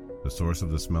 the source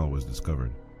of the smell was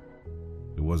discovered.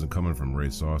 It wasn't coming from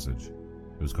Ray's Sausage,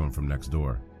 it was coming from next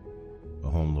door, a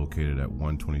home located at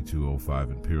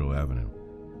 12205 Imperial Avenue.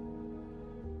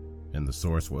 And the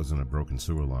source wasn't a broken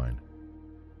sewer line,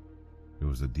 it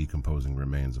was the decomposing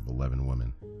remains of 11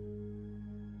 women.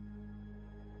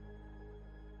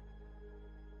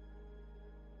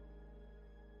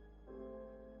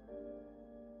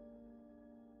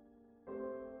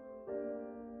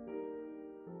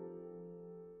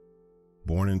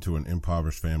 Born into an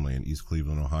impoverished family in East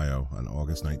Cleveland, Ohio on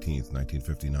August 19,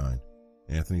 1959,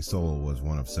 Anthony Sowell was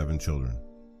one of 7 children.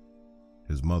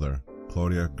 His mother,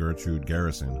 Claudia Gertrude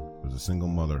Garrison, was a single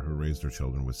mother who raised her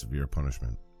children with severe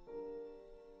punishment.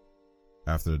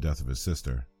 After the death of his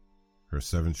sister, her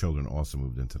 7 children also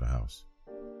moved into the house.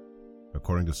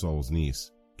 According to Sowell's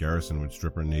niece, Garrison would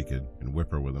strip her naked and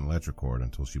whip her with an electric cord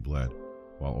until she bled,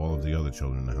 while all of the other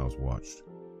children in the house watched.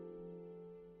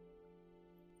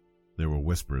 There were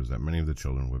whispers that many of the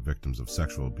children were victims of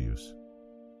sexual abuse,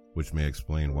 which may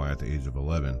explain why at the age of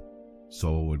 11,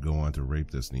 Sowell would go on to rape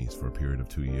this niece for a period of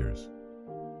 2 years.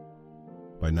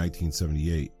 By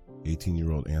 1978,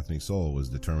 18-year-old Anthony Sowell was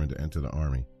determined to enter the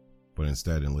Army, but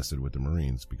instead enlisted with the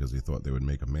Marines because he thought they would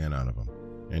make a man out of him,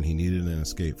 and he needed an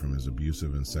escape from his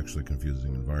abusive and sexually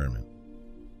confusing environment,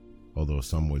 although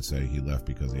some would say he left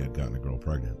because he had gotten a girl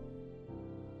pregnant.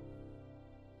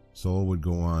 Sowell would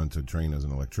go on to train as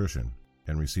an electrician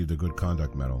and received a Good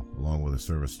Conduct Medal along with a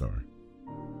Service Star.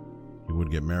 He would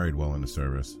get married while in the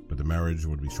service, but the marriage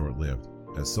would be short-lived,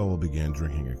 as Sowell began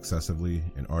drinking excessively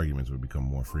and arguments would become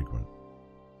more frequent.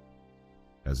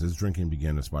 As his drinking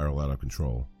began to spiral out of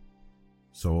control,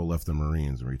 Sowell left the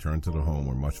Marines and returned to the home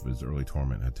where much of his early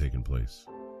torment had taken place.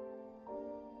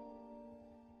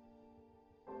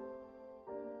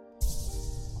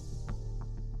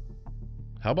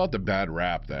 How about the bad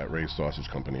rap that Ray's Sausage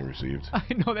Company received? I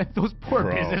know that those poor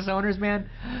Bro. business owners, man.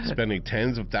 Spending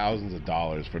tens of thousands of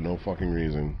dollars for no fucking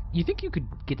reason. You think you could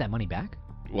get that money back?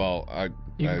 Well,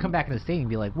 You can come back in the state and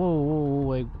be like, whoa,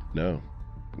 wait. No.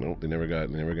 Nope, they never got.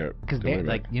 Because they,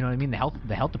 like, you know what I mean?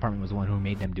 The health department was the one who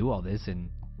made them do all this, and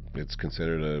it's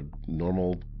considered a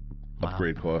normal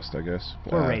upgrade cost, I guess.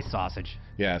 Poor Ray's Sausage.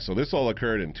 Yeah, so this all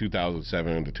occurred in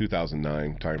 2007 to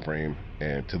 2009 time frame,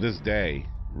 and to this day,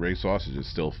 Ray's Sausage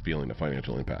is still feeling the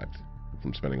financial impact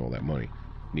from spending all that money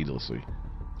needlessly.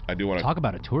 I do want to talk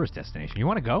about a tourist destination. You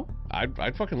want to go?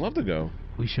 I'd fucking love to go.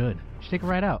 We should. We should take a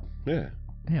ride out. Yeah.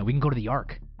 Yeah, we can go to the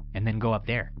Ark and then go up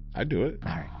there. I'd do it.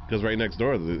 All right. Because right next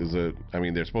door is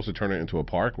they're supposed to turn it into a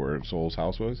park where Sowell's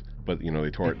house was, but, they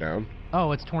tore it down.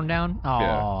 Oh, it's torn down? Oh,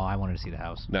 yeah. I wanted to see the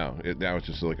house. No, now it's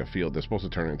just like a field. They're supposed to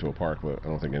turn it into a park, but I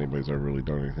don't think anybody's ever really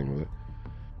done anything with it.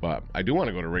 But I do want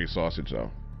to go to Ray's Sausage,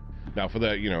 though. Now, for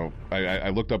that, I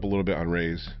looked up a little bit on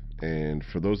Ray's, and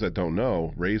for those that don't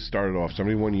know, Ray's started off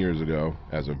 71 years ago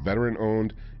as a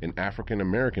veteran-owned and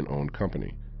African-American-owned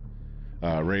company.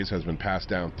 Ray's has been passed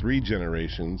down 3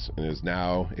 generations and is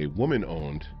now a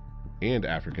woman-owned and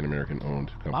African-American-owned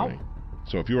company. Wow.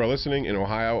 So if you are listening in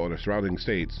Ohio or the surrounding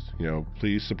states,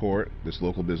 please support this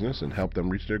local business and help them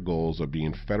reach their goals of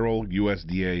being federal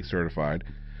USDA certified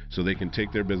so they can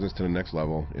take their business to the next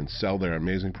level and sell their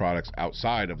amazing products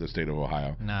outside of the state of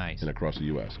Ohio. Nice. And across the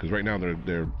U.S. Because right now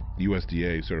they're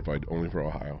USDA certified only for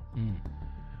Ohio.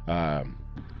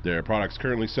 Their products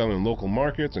currently sell in local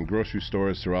markets and grocery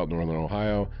stores throughout northern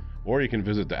Ohio, or you can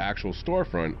visit the actual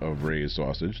storefront of Ray's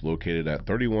Sausage, located at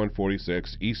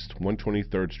 3146 East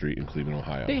 123rd Street in Cleveland,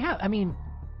 Ohio. They have,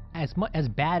 as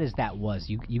bad as that was,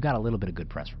 you got a little bit of good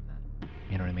press from that.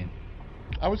 You know what I mean?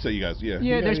 I would say you guys, yeah.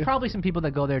 Yeah, there's probably some people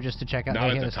that go there just to check out. Not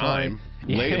at the time.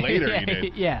 Later you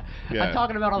did. Yeah. I'm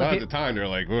talking about all the people. Not at the time, they're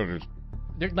like, oh,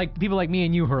 they're like people like me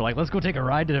and you who are like, let's go take a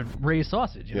ride to Ray's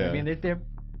Sausage. You know what I mean?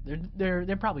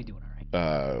 They're probably doing all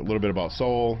right. A little bit about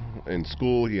Sowell. In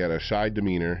school, he had a shy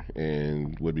demeanor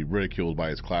and would be ridiculed by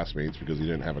his classmates because he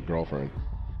didn't have a girlfriend,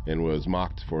 and was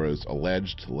mocked for his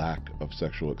alleged lack of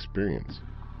sexual experience.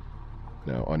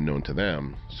 Now, unknown to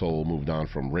them, Sowell moved on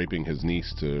from raping his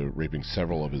niece to raping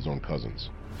several of his own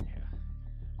cousins.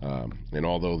 And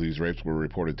although these rapes were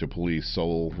reported to police,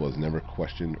 Sowell was never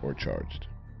questioned or charged.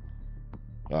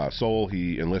 Sowell,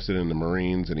 he enlisted in the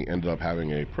Marines, and he ended up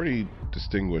having a pretty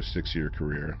distinguished 6-year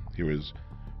career. He was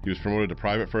promoted to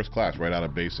private first class right out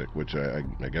of basic, which I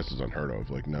guess is unheard of.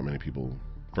 Like, not many people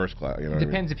first class. You know,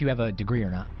 depends if you have a degree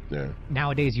or not. Yeah.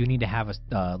 Nowadays, you need to have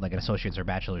like an associate's or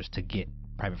bachelor's to get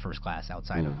private first class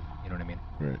outside of. You know what I mean?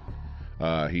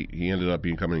 Right. He ended up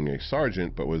becoming a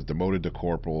sergeant, but was demoted to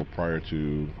corporal prior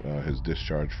to his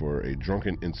discharge for a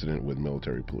drunken incident with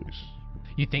military police.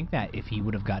 You think that if he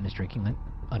would have gotten his drinking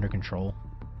under control,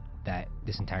 that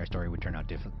this entire story would turn out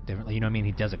differently? You know what I mean?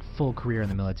 He does a full career in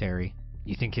the military.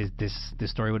 You think this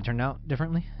story would have turned out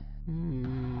differently?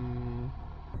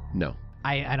 No.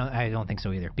 I don't think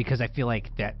so either, because I feel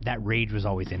like that rage was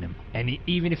always in him, and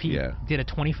even if he did a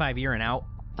 25 year and out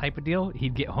type of deal,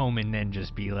 he'd get home and then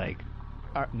just be like,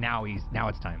 now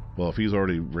it's time. Well, if he's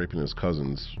already raping his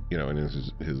cousins, in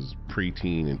his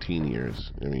pre-teen and teen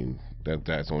years, I mean,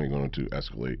 that's only going to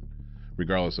escalate,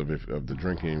 regardless of the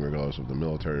drinking, regardless of the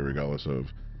military, regardless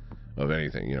of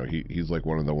anything. He's like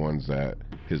one of the ones that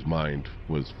his mind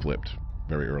was flipped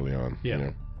very early on.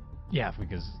 Yeah. Yeah,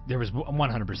 because there was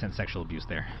 100% sexual abuse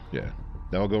there. Yeah.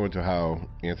 Now we'll go into how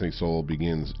Anthony Sowell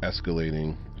begins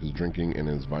escalating his drinking and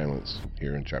his violence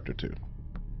here in Chapter 2.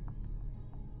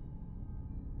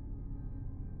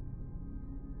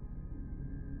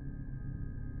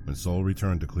 When Sowell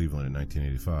returned to Cleveland in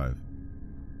 1985,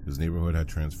 his neighborhood had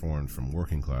transformed from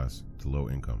working class to low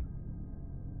income.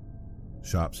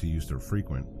 Shops he used to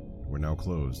frequent were now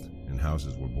closed and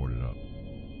houses were boarded up.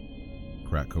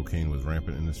 Crack cocaine was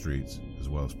rampant in the streets, as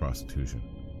well as prostitution.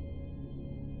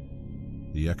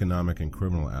 The economic and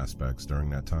criminal aspects during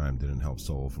that time didn't help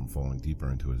Sowell from falling deeper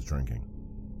into his drinking.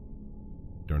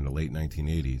 During the late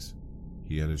 1980s,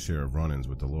 he had his share of run-ins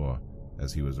with the law,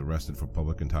 as he was arrested for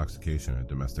public intoxication and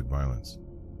domestic violence.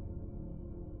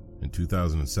 In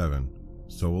 2007,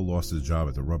 Sowell lost his job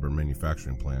at the rubber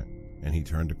manufacturing plant, and he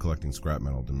turned to collecting scrap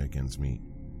metal to make ends meet.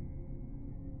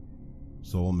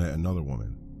 Sowell met another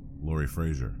woman, Lori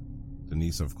Frazier, the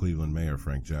niece of Cleveland Mayor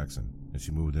Frank Jackson, and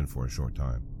she moved in for a short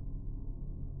time.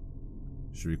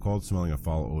 She recalled smelling a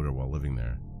foul odor while living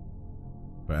there,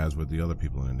 but as with the other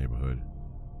people in the neighborhood,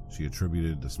 she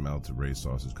attributed the smell to Ray's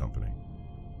Sausage Company.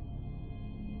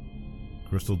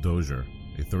 Crystal Dozier,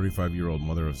 a 35-year-old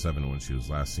mother of 7 when she was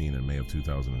last seen in May of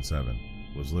 2007,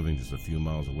 was living just a few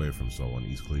miles away from Seoul in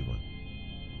East Cleveland,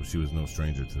 but she was no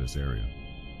stranger to this area.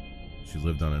 She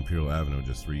lived on Imperial Avenue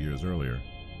just 3 years earlier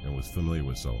and was familiar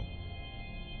with Seoul.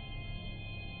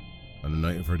 On the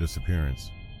night of her disappearance,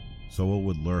 Seoul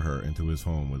would lure her into his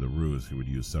home with a ruse he would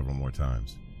use several more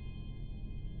times.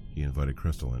 He invited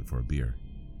Crystal in for a beer.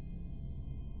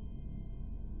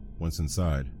 Once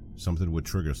inside, something would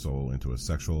trigger Seoul into a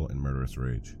sexual and murderous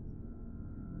rage.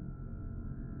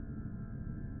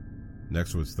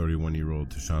 Next was 31-year-old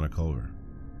Tashana Culver,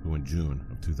 who in June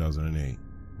of 2008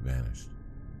 vanished.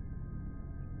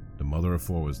 The mother of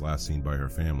 4 was last seen by her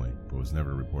family, but was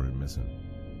never reported missing.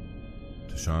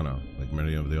 Tashana, like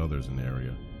many of the others in the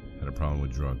area, had a problem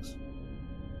with drugs.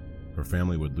 Her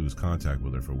family would lose contact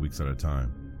with her for weeks at a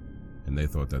time, and they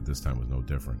thought that this time was no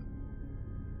different.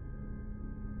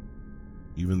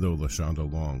 Even though LaShonda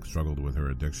Long struggled with her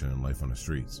addiction and life on the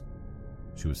streets,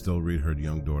 she would still read her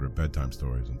young daughter bedtime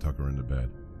stories and tuck her into bed,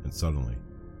 and suddenly,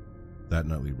 that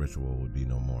nightly ritual would be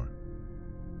no more.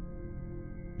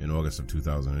 In August of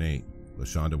 2008,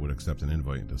 LaShonda would accept an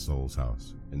invite into Seoul's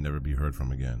house and never be heard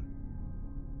from again.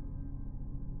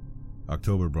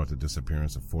 October brought the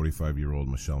disappearance of 45-year-old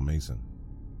Michelle Mason.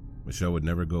 Michelle would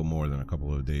never go more than a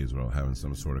couple of days without having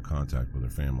some sort of contact with her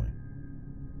family.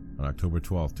 On October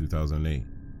 12, 2008,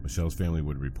 Michelle's family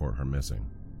would report her missing.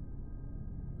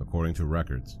 According to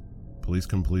records, police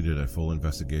completed a full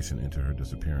investigation into her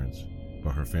disappearance,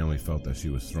 but her family felt that she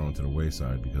was thrown to the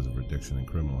wayside because of her addiction and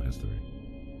criminal history.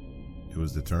 It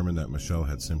was determined that Michelle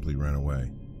had simply ran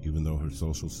away, even though her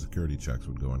social security checks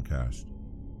would go uncashed.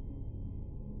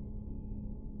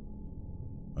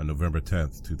 On November 10,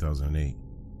 2008,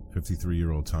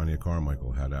 53-year-old Tanya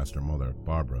Carmichael had asked her mother,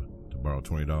 Barbara, to borrow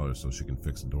 $20 so she can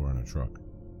fix the door on her truck.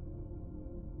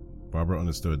 Barbara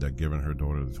understood that giving her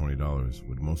daughter the $20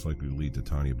 would most likely lead to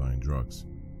Tanya buying drugs,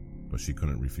 but she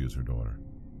couldn't refuse her daughter.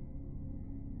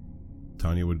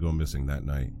 Tanya would go missing that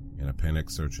night, and a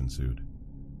panicked search ensued.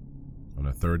 On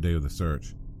the third day of the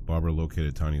search, Barbara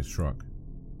located Tanya's truck,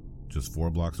 just 4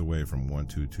 blocks away from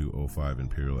 12205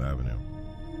 Imperial Avenue,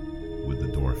 with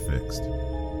the door fixed.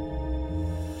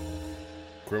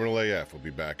 Criminal AF will be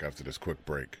back after this quick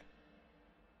break.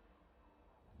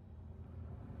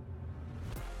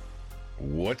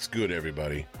 What's good,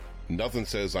 everybody? Nothing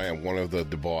says I am one of the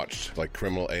debauched like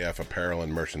Criminal AF apparel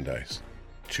and merchandise.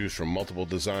 Choose from multiple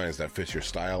designs that fit your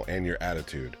style and your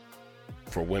attitude.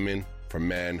 For women, for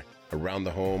men, around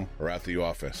the home, or at the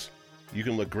office. You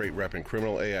can look great repping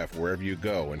Criminal AF wherever you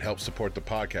go and help support the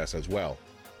podcast as well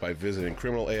by visiting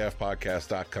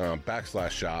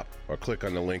criminalafpodcast.com/shop or click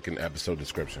on the link in the episode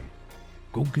description.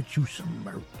 Go get you some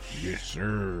merch. Yes,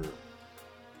 sir.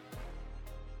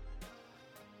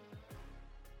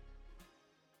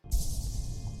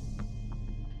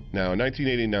 Now, in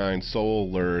 1989,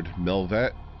 Seoul lured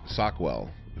Melvette Sockwell,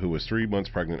 who was 3 months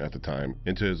pregnant at the time,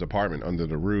 into his apartment under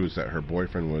the ruse that her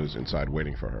boyfriend was inside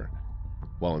waiting for her.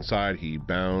 While inside, he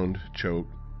bound,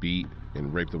 choked, beat,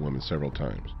 and raped the woman several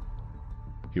times.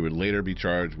 He would later be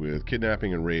charged with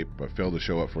kidnapping and rape, but failed to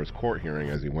show up for his court hearing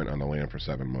as he went on the lam for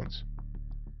 7 months.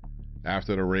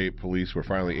 After the rape, police were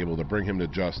finally able to bring him to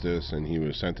justice, and he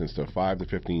was sentenced to 5 to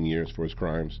 15 years for his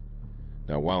crimes.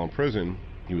 Now, while in prison,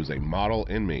 he was a model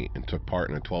inmate and took part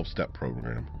in a 12-step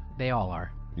program. They all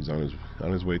are. He's on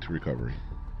his way to recovery.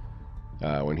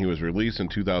 When he was released in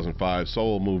 2005,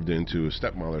 Seoul moved into his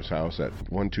stepmother's house at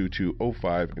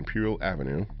 12205 Imperial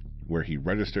Avenue, where he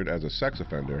registered as a sex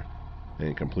offender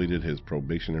and completed his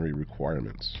probationary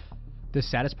requirements. The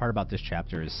saddest part about this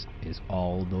chapter is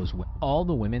all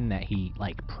the women that he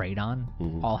preyed on,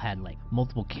 all had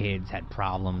multiple kids, had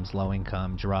problems, low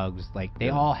income, drugs. They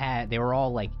were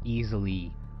all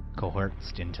easily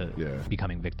coerced into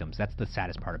becoming victims. That's the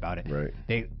saddest part about it. Right.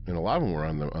 And a lot of them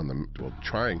were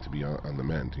trying to be on the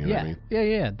mend. You know what I mean?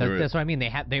 Yeah. That's what I mean.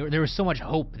 There was so much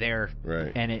hope there.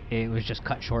 Right. And it was just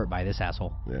cut short by this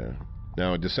asshole. Yeah.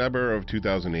 Now, in December of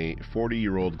 2008,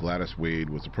 40-year-old Gladys Wade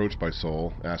was approached by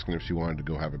Seoul, asking if she wanted to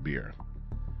go have a beer.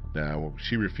 Now,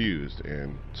 she refused,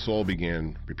 and Seoul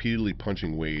began repeatedly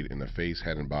punching Wade in the face,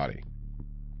 head, and body.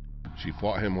 She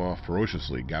fought him off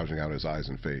ferociously, gouging out his eyes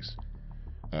and face.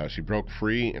 She broke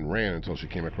free and ran until she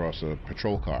came across a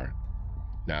patrol car.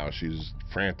 Now, she's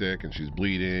frantic, and she's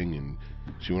bleeding, and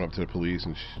she went up to the police,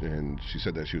 and she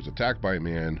said that she was attacked by a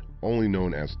man only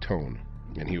known as Tone.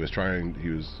 and he was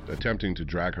attempting to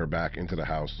drag her back into the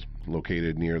house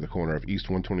located near the corner of East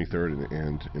 123rd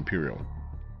and Imperial.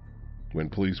 When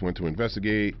police went to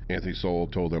investigate, Anthony Soule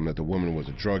told them that the woman was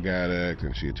a drug addict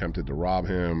and she attempted to rob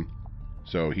him,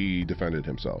 so he defended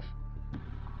himself.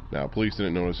 Now, police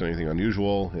didn't notice anything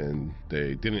unusual, and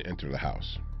they didn't enter the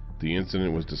house. The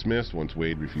incident was dismissed once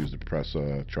Wade refused to press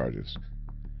charges.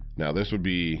 Now, this would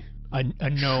be a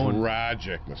known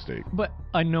tragic mistake. But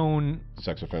a known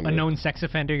sex offender. A known sex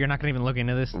offender. You're not going to even look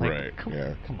into this. Like, right.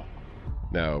 Come on.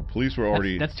 Now, police were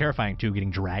already... That's terrifying, too,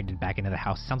 getting dragged back into the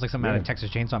house. Sounds like something out of Texas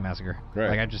Chainsaw Massacre. Right.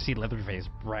 Like, I just see Leatherface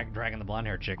dragging the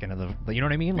blonde-haired chick into the... You know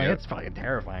what I mean? Like, it's fucking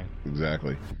terrifying.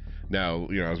 Exactly. Now,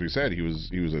 as we said, he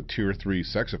was a Tier 3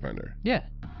 sex offender. Yeah.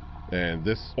 And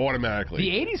this automatically...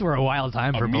 The 80s were a wild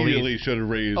time for police. Immediately should have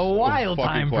raised a wild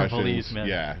time for police, man.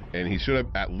 Yeah, and he should have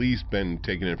at least been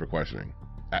taken in for questioning.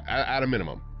 At a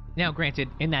minimum. Now, granted,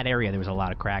 in that area, there was a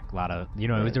lot of crack, there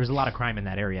was a lot of crime in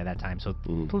that area at that time, so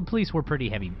police were pretty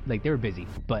heavy. Like, they were busy,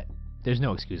 but there's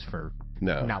no excuse for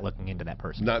not looking into that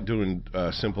person. Not doing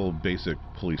simple, basic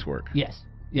police work. Yes.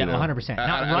 Yeah, 100%.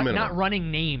 Not running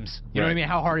names. You know what I mean?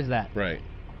 How hard is that? Right.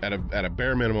 At a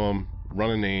bare minimum,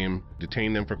 run a name,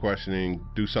 detain them for questioning,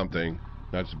 do something.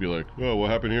 Not just be like, oh, what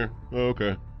happened here? Oh,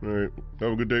 okay. All right.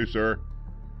 Have a good day, sir.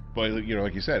 But,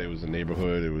 like you said, it was a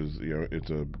neighborhood. It was, it's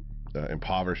a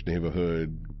impoverished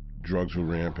neighborhood. Drugs were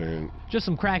rampant. Just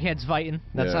some crackheads fighting.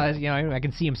 That's I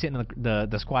can see him sitting in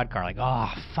the squad car like, oh,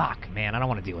 fuck, man, I don't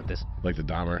want to deal with this. Like the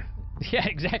Dahmer. Yeah,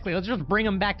 exactly. Let's just bring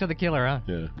him back to the killer, huh?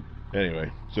 Yeah. Anyway,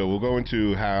 so we'll go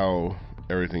into how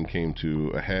everything came to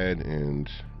a head and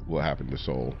what happened to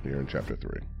Soule here in Chapter 3.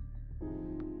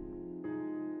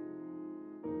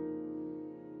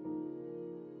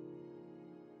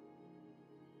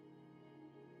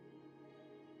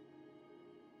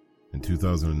 In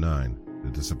 2009, the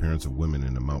disappearance of women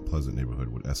in the Mount Pleasant neighborhood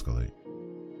would escalate.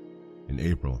 In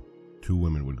April, 2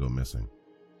 women would go missing,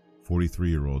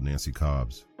 43-year-old Nancy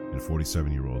Cobbs and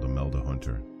 47-year-old Imelda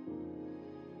Hunter.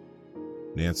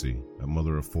 Nancy, a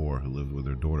mother of 4 who lived with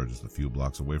her daughter just a few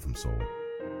blocks away from Soule,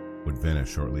 would vanish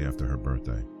shortly after her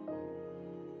birthday.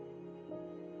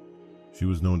 She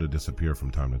was known to disappear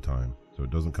from time to time, so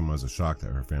it doesn't come as a shock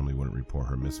that her family wouldn't report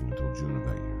her missing until June of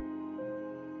that year.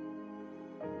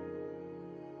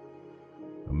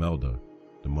 Imelda,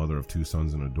 the mother of 2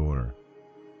 sons and a daughter,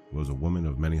 was a woman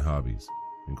of many hobbies,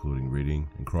 including reading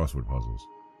and crossword puzzles.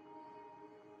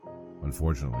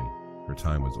 Unfortunately, her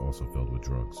time was also filled with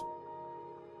drugs.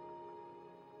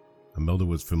 Imelda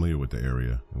was familiar with the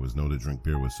area and was known to drink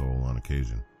beer with Soule on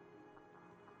occasion.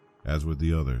 As with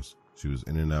the others, she was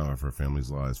in and out of her family's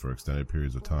lives for extended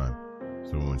periods of time,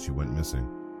 so when she went missing,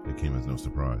 it came as no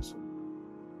surprise.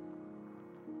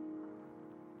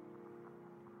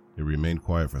 It remained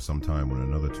quiet for some time when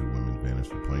another 2 women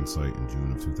vanished in plain sight in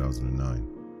June of 2009.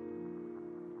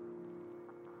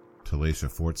 Talacia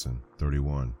Fortson,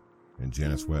 31, and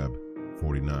Janice Webb,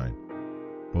 49,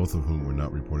 both of whom were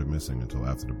not reported missing until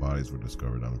after the bodies were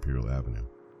discovered on Imperial Avenue.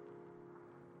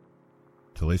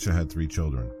 Talacia had 3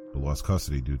 children, but lost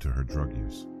custody due to her drug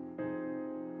use.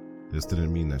 This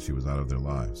didn't mean that she was out of their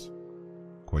lives.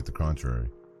 Quite the contrary,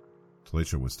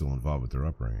 Talacia was still involved with their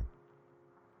upbringing.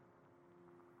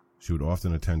 She would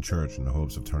often attend church in the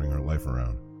hopes of turning her life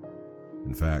around.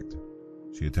 In fact,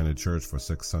 she attended church for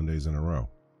 6 Sundays in a row,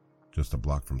 just a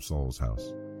block from Soule's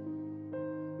house.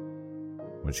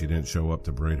 When she didn't show up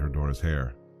to braid her daughter's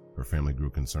hair, her family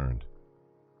grew concerned.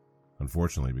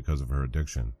 Unfortunately, because of her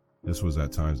addiction, this was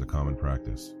at times a common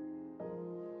practice.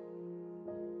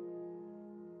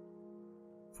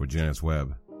 For Janice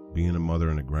Webb, being a mother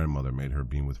and a grandmother made her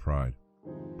beam with pride,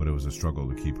 but it was a struggle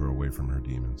to keep her away from her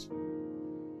demons.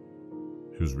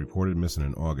 She was reported missing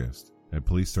in August, and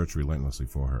police searched relentlessly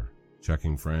for her,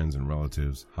 checking friends and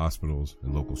relatives, hospitals,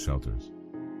 and local shelters.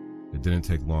 It didn't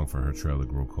take long for her trail to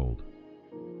grow cold.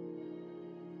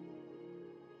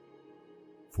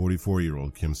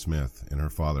 44-year-old Kim Smith and her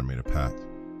father made a pact.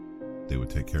 They would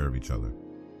take care of each other.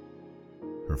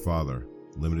 Her father,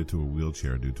 limited to a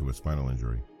wheelchair due to a spinal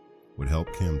injury, would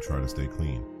help Kim try to stay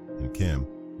clean, and Kim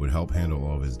would help handle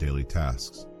all of his daily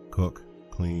tasks, cook,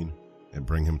 clean, and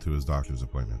bring him to his doctor's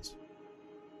appointments.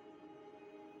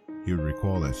 He would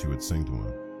recall that she would sing to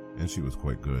him, and she was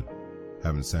quite good,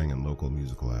 having sang in local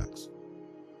musical acts.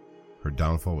 Her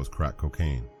downfall was crack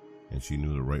cocaine, and she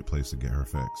knew the right place to get her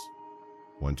fix,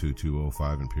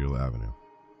 12205 Imperial Avenue.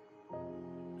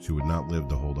 She would not live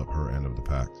to hold up her end of the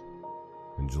pact.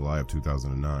 In July of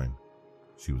 2009,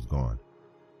 she was gone.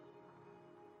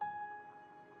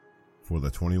 For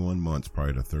the 21 months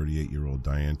prior to 38-year-old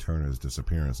Diane Turner's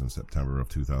disappearance in September of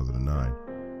 2009,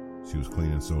 she was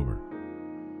clean and sober,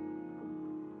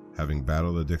 Having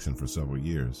battled addiction for several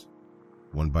years,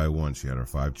 one by one she had her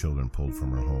 5 children pulled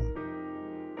from her home.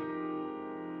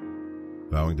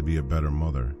 Vowing to be a better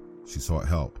mother, she sought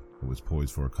help and was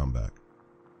poised for a comeback.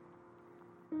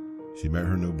 She met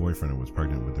her new boyfriend and was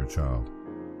pregnant with their child,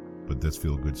 but this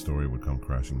feel-good story would come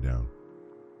crashing down.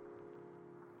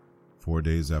 4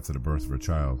 days after the birth of her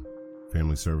child,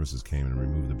 family services came and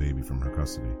removed the baby from her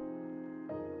custody.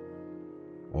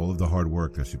 All of the hard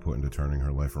work that she put into turning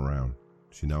her life around,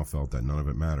 she now felt that none of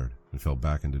it mattered and fell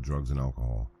back into drugs and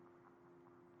alcohol.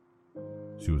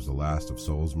 She was the last of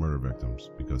Soul's murder victims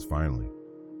because finally,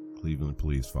 Cleveland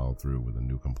police followed through with a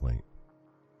new complaint.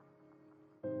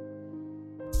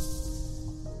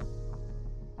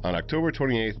 On October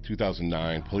 28,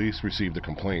 2009, police received a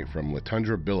complaint from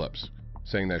Latundra Billups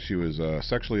saying that she was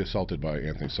sexually assaulted by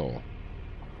Anthony Soul.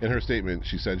 In her statement,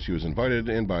 she said she was invited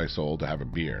in by Soul to have a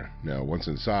beer. Now, once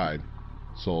inside,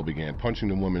 Soul began punching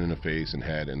the woman in the face and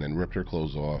head and then ripped her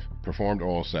clothes off, performed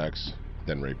oral sex,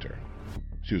 then raped her.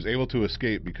 She was able to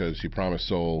escape because she promised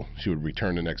Soul she would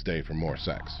return the next day for more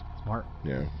sex. Smart.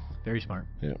 Yeah. Very smart.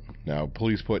 Yeah. Now,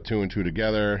 police put 2 and 2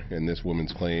 together, and this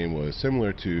woman's claim was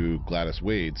similar to Gladys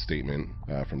Wade's statement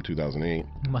from 2008.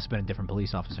 He must have been a different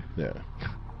police officer. Yeah.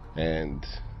 And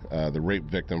the rape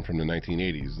victim from the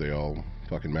 1980s, they all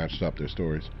fucking matched up their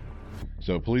stories.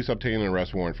 So police obtained an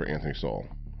arrest warrant for Anthony Soul.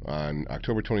 On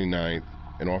October 29th,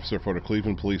 an officer for the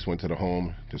Cleveland police went to the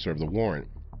home to serve the warrant.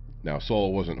 Now,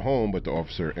 Soul wasn't home, but the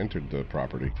officer entered the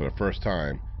property for the first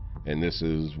time, and this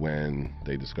is when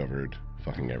they discovered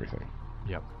fucking everything.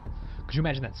 Yep. Could you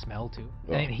imagine that smell, too?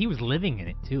 Oh. And he was living in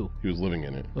it, too. He was living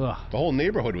in it. Ugh. The whole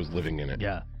neighborhood was living in it.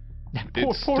 Yeah.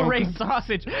 It Poor Ray stunk.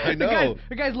 Sausage. I know.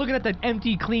 The guy's looking at that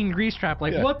empty, clean grease trap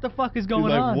like, Yeah. what the fuck is He's going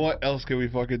like, on? what else can we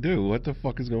fucking do? What the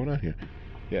fuck is going on here?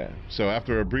 Yeah. So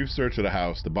after a brief search of the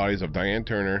house, the bodies of Diane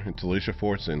Turner and Talisha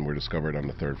Fortson were discovered on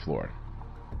the 3rd floor.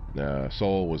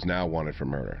 Soul was now wanted for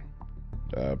murder.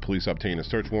 Police obtained a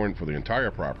search warrant for the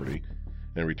entire property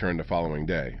and returned the following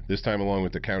day, this time along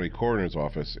with the county coroner's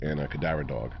office and a cadaver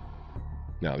dog.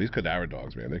 Now, these cadaver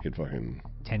dogs, man, they could fucking...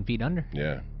 10 feet under?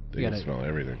 Yeah, they can smell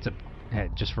everything.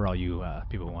 Just for all you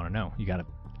people who want to know, you got an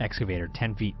excavator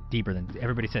 10 feet deeper than...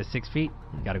 Everybody says 6 feet.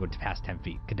 You got to go past 10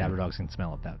 feet. Cadaver dogs can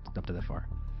smell up to that far.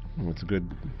 Well, it's a good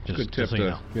tip so you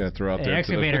know. throw out there.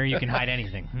 Excavator, you can hide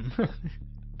anything.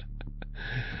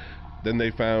 Then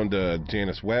they found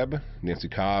Janice Webb, Nancy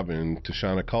Cobb, and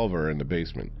Tashana Culver in the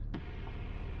basement.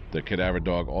 The cadaver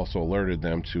dog also alerted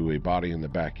them to a body in the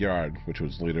backyard, which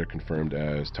was later confirmed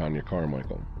as Tanya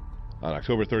Carmichael. On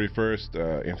October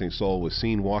 31st, Anthony Soul was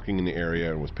seen walking in the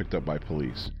area and was picked up by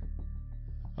police.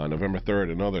 On November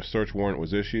 3rd, another search warrant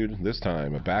was issued. This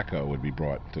time, a backhoe would be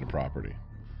brought to the property.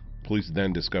 Police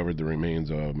then discovered the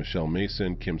remains of Michelle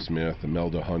Mason, Kim Smith,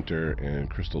 Imelda Hunter, and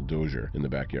Crystal Dozier in the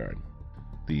backyard.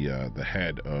 The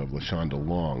head of LaShonda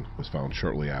Long was found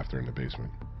shortly after in the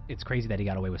basement. It's crazy that he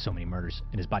got away with so many murders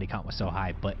and his body count was so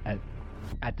high, but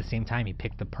at the same time, he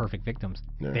picked the perfect victims.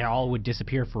 Yeah. They all would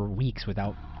disappear for weeks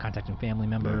without contacting family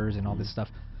members and all this stuff.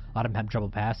 A lot of them had trouble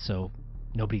past, so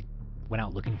nobody went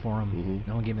out looking for them.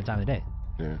 No one gave him the time of the day.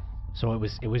 Yeah. So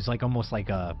it was like almost like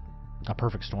a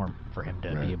perfect storm for him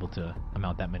to be able to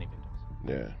amount that many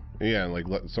victims. Yeah, and like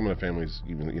some of the families,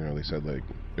 even they said like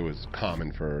it was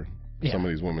common for some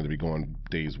of these women to be gone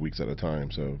days, weeks at a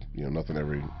time. So nothing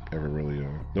ever really,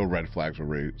 no red flags were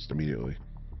raised immediately.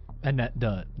 And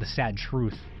the sad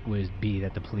truth would be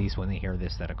that the police, when they hear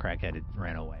this, that a crackhead had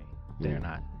ran away, they're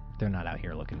not out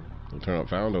here looking. They'll turn up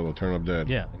found or they'll turn up dead.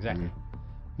 Yeah, exactly.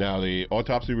 Now, the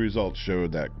autopsy results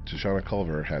showed that Tashana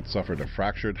Culver had suffered a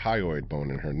fractured hyoid bone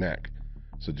in her neck,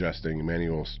 suggesting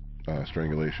manual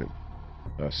strangulation.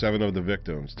 7 of the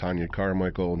victims, Tanya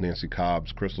Carmichael, Nancy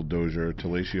Cobbs, Crystal Dozier,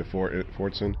 Talisha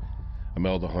Fortson,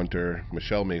 Imelda Hunter,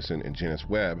 Michelle Mason, and Janice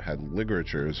Webb had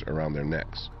ligatures around their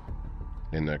necks.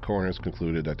 And the coroners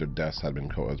concluded that their deaths had been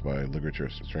caused by ligature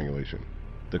strangulation.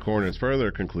 The coroners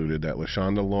further concluded that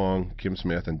LaShonda Long, Kim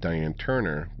Smith, and Diane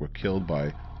Turner were killed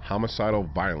by homicidal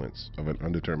violence of an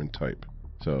undetermined type.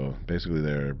 So basically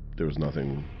there was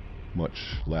nothing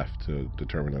much left to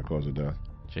determine the cause of death.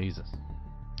 Jesus.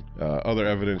 Other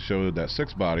evidence showed that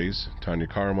 6 bodies, Tanya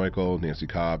Carmichael, Nancy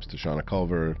Cobbs, Tashana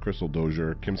Culver, Crystal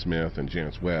Dozier, Kim Smith, and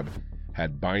Janice Webb,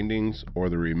 had bindings or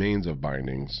the remains of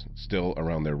bindings still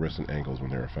around their wrists and ankles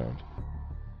when they were found.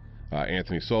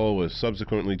 Anthony Soul was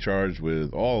subsequently charged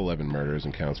with all 11 murders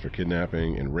and counts for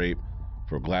kidnapping and rape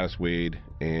for Gladys Wade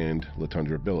and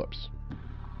Latundra Billups.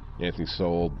 Anthony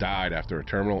Soul died after a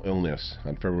terminal illness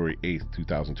on February 8,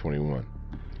 2021.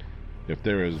 If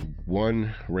there is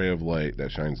one ray of light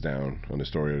that shines down on the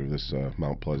story of this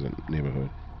Mount Pleasant neighborhood,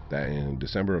 that in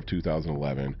December of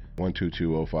 2011,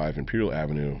 12205 Imperial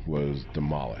Avenue was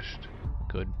demolished.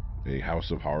 Good. A house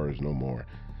of horrors no more.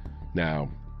 Now,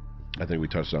 I think we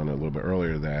touched on it a little bit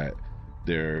earlier that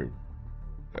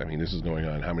this is going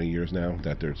on how many years now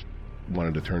that there's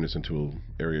wanted to turn this into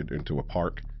a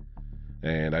park,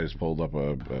 and I just pulled up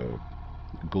a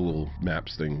Google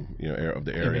Maps thing, of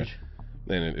the area. Image.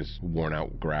 And it's worn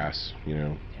out grass,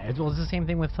 Yeah, well, it's the same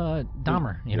thing with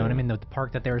Dahmer. You know what I mean? The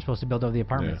park that they were supposed to build over the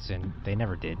apartments, and they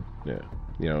never did. Yeah.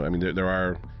 There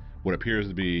are what appears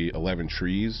to be 11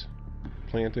 trees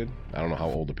planted. I don't know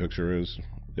how old the picture is.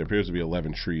 There appears to be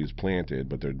 11 trees planted,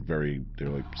 but they're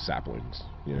like saplings.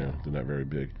 They're not very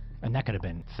big. And that could have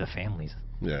been the families.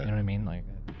 Yeah. You know what I mean? Like,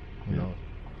 who knows?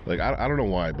 Like, I don't know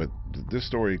why, but this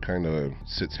story kind of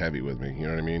sits heavy with me. You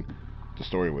know what I mean? The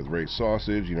story with Ray's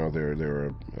Sausage,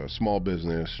 they're a small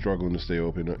business struggling to stay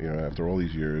open, after all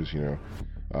these years,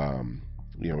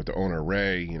 with the owner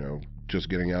Ray, just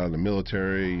getting out of the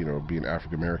military, being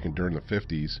African American during the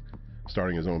 50s,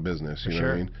 starting his own business, you know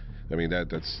what I mean? I mean,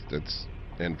 that's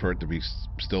and for it to be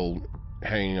still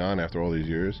hanging on after all these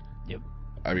years. Yep.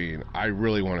 I mean, I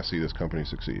really want to see this company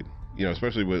succeed.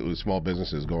 Especially with small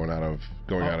businesses going out of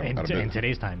business. In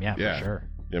today's time, for sure.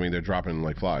 I mean, they're dropping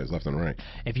like flies left and right.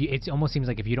 It almost seems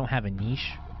like if you don't have a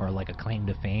niche or like a claim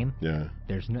to fame,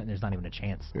 there's not even a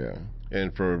chance. Yeah,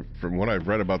 and from what I've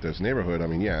read about this neighborhood, I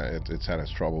mean, it's had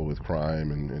its trouble with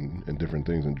crime and different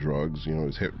things and drugs.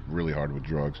 It's hit really hard with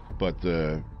drugs. But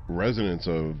the residents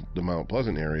of the Mount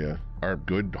Pleasant area are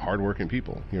good, hardworking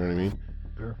people. You know what I mean?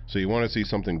 Sure. So you want to see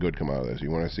something good come out of this.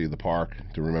 You want to see the park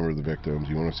to remember the victims.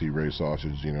 You want to see Ray's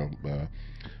Sausage,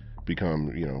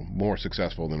 become more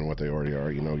successful than what they already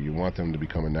are. You want them to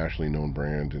become a nationally known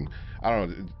brand. And I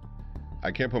don't know,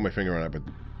 I can't put my finger on it, but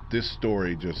this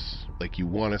story just like you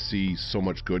want to see so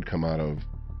much good come out of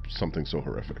something so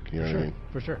horrific. You know what I mean?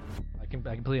 For sure. I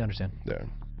completely understand. Yeah.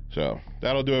 So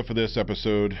that'll do it for this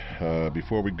episode.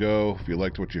 Before we go, if you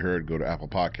liked what you heard, go to Apple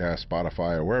Podcasts,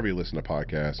 Spotify, or wherever you listen to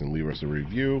podcasts and leave us a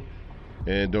review.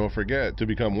 And don't forget to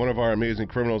become one of our amazing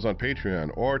criminals on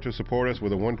Patreon, or to support us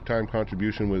with a one-time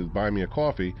contribution with Buy Me a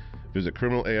Coffee. Visit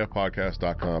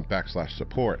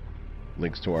criminalafpodcast.com/support.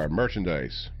 Links to our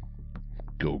merchandise.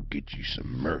 Go get you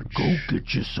some merch. Go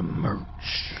get you some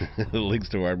merch. Links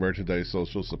to our merchandise,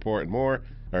 social support, and more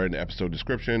are in the episode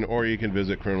description, or you can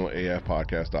visit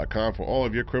criminalafpodcast.com for all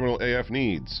of your criminal AF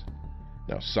needs.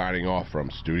 Now, signing off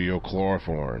from Studio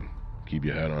Chloroform. Keep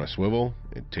your head on a swivel,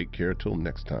 and take care till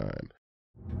next time.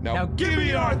 Now give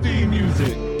me our theme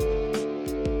music.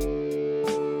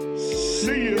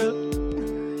 See ya!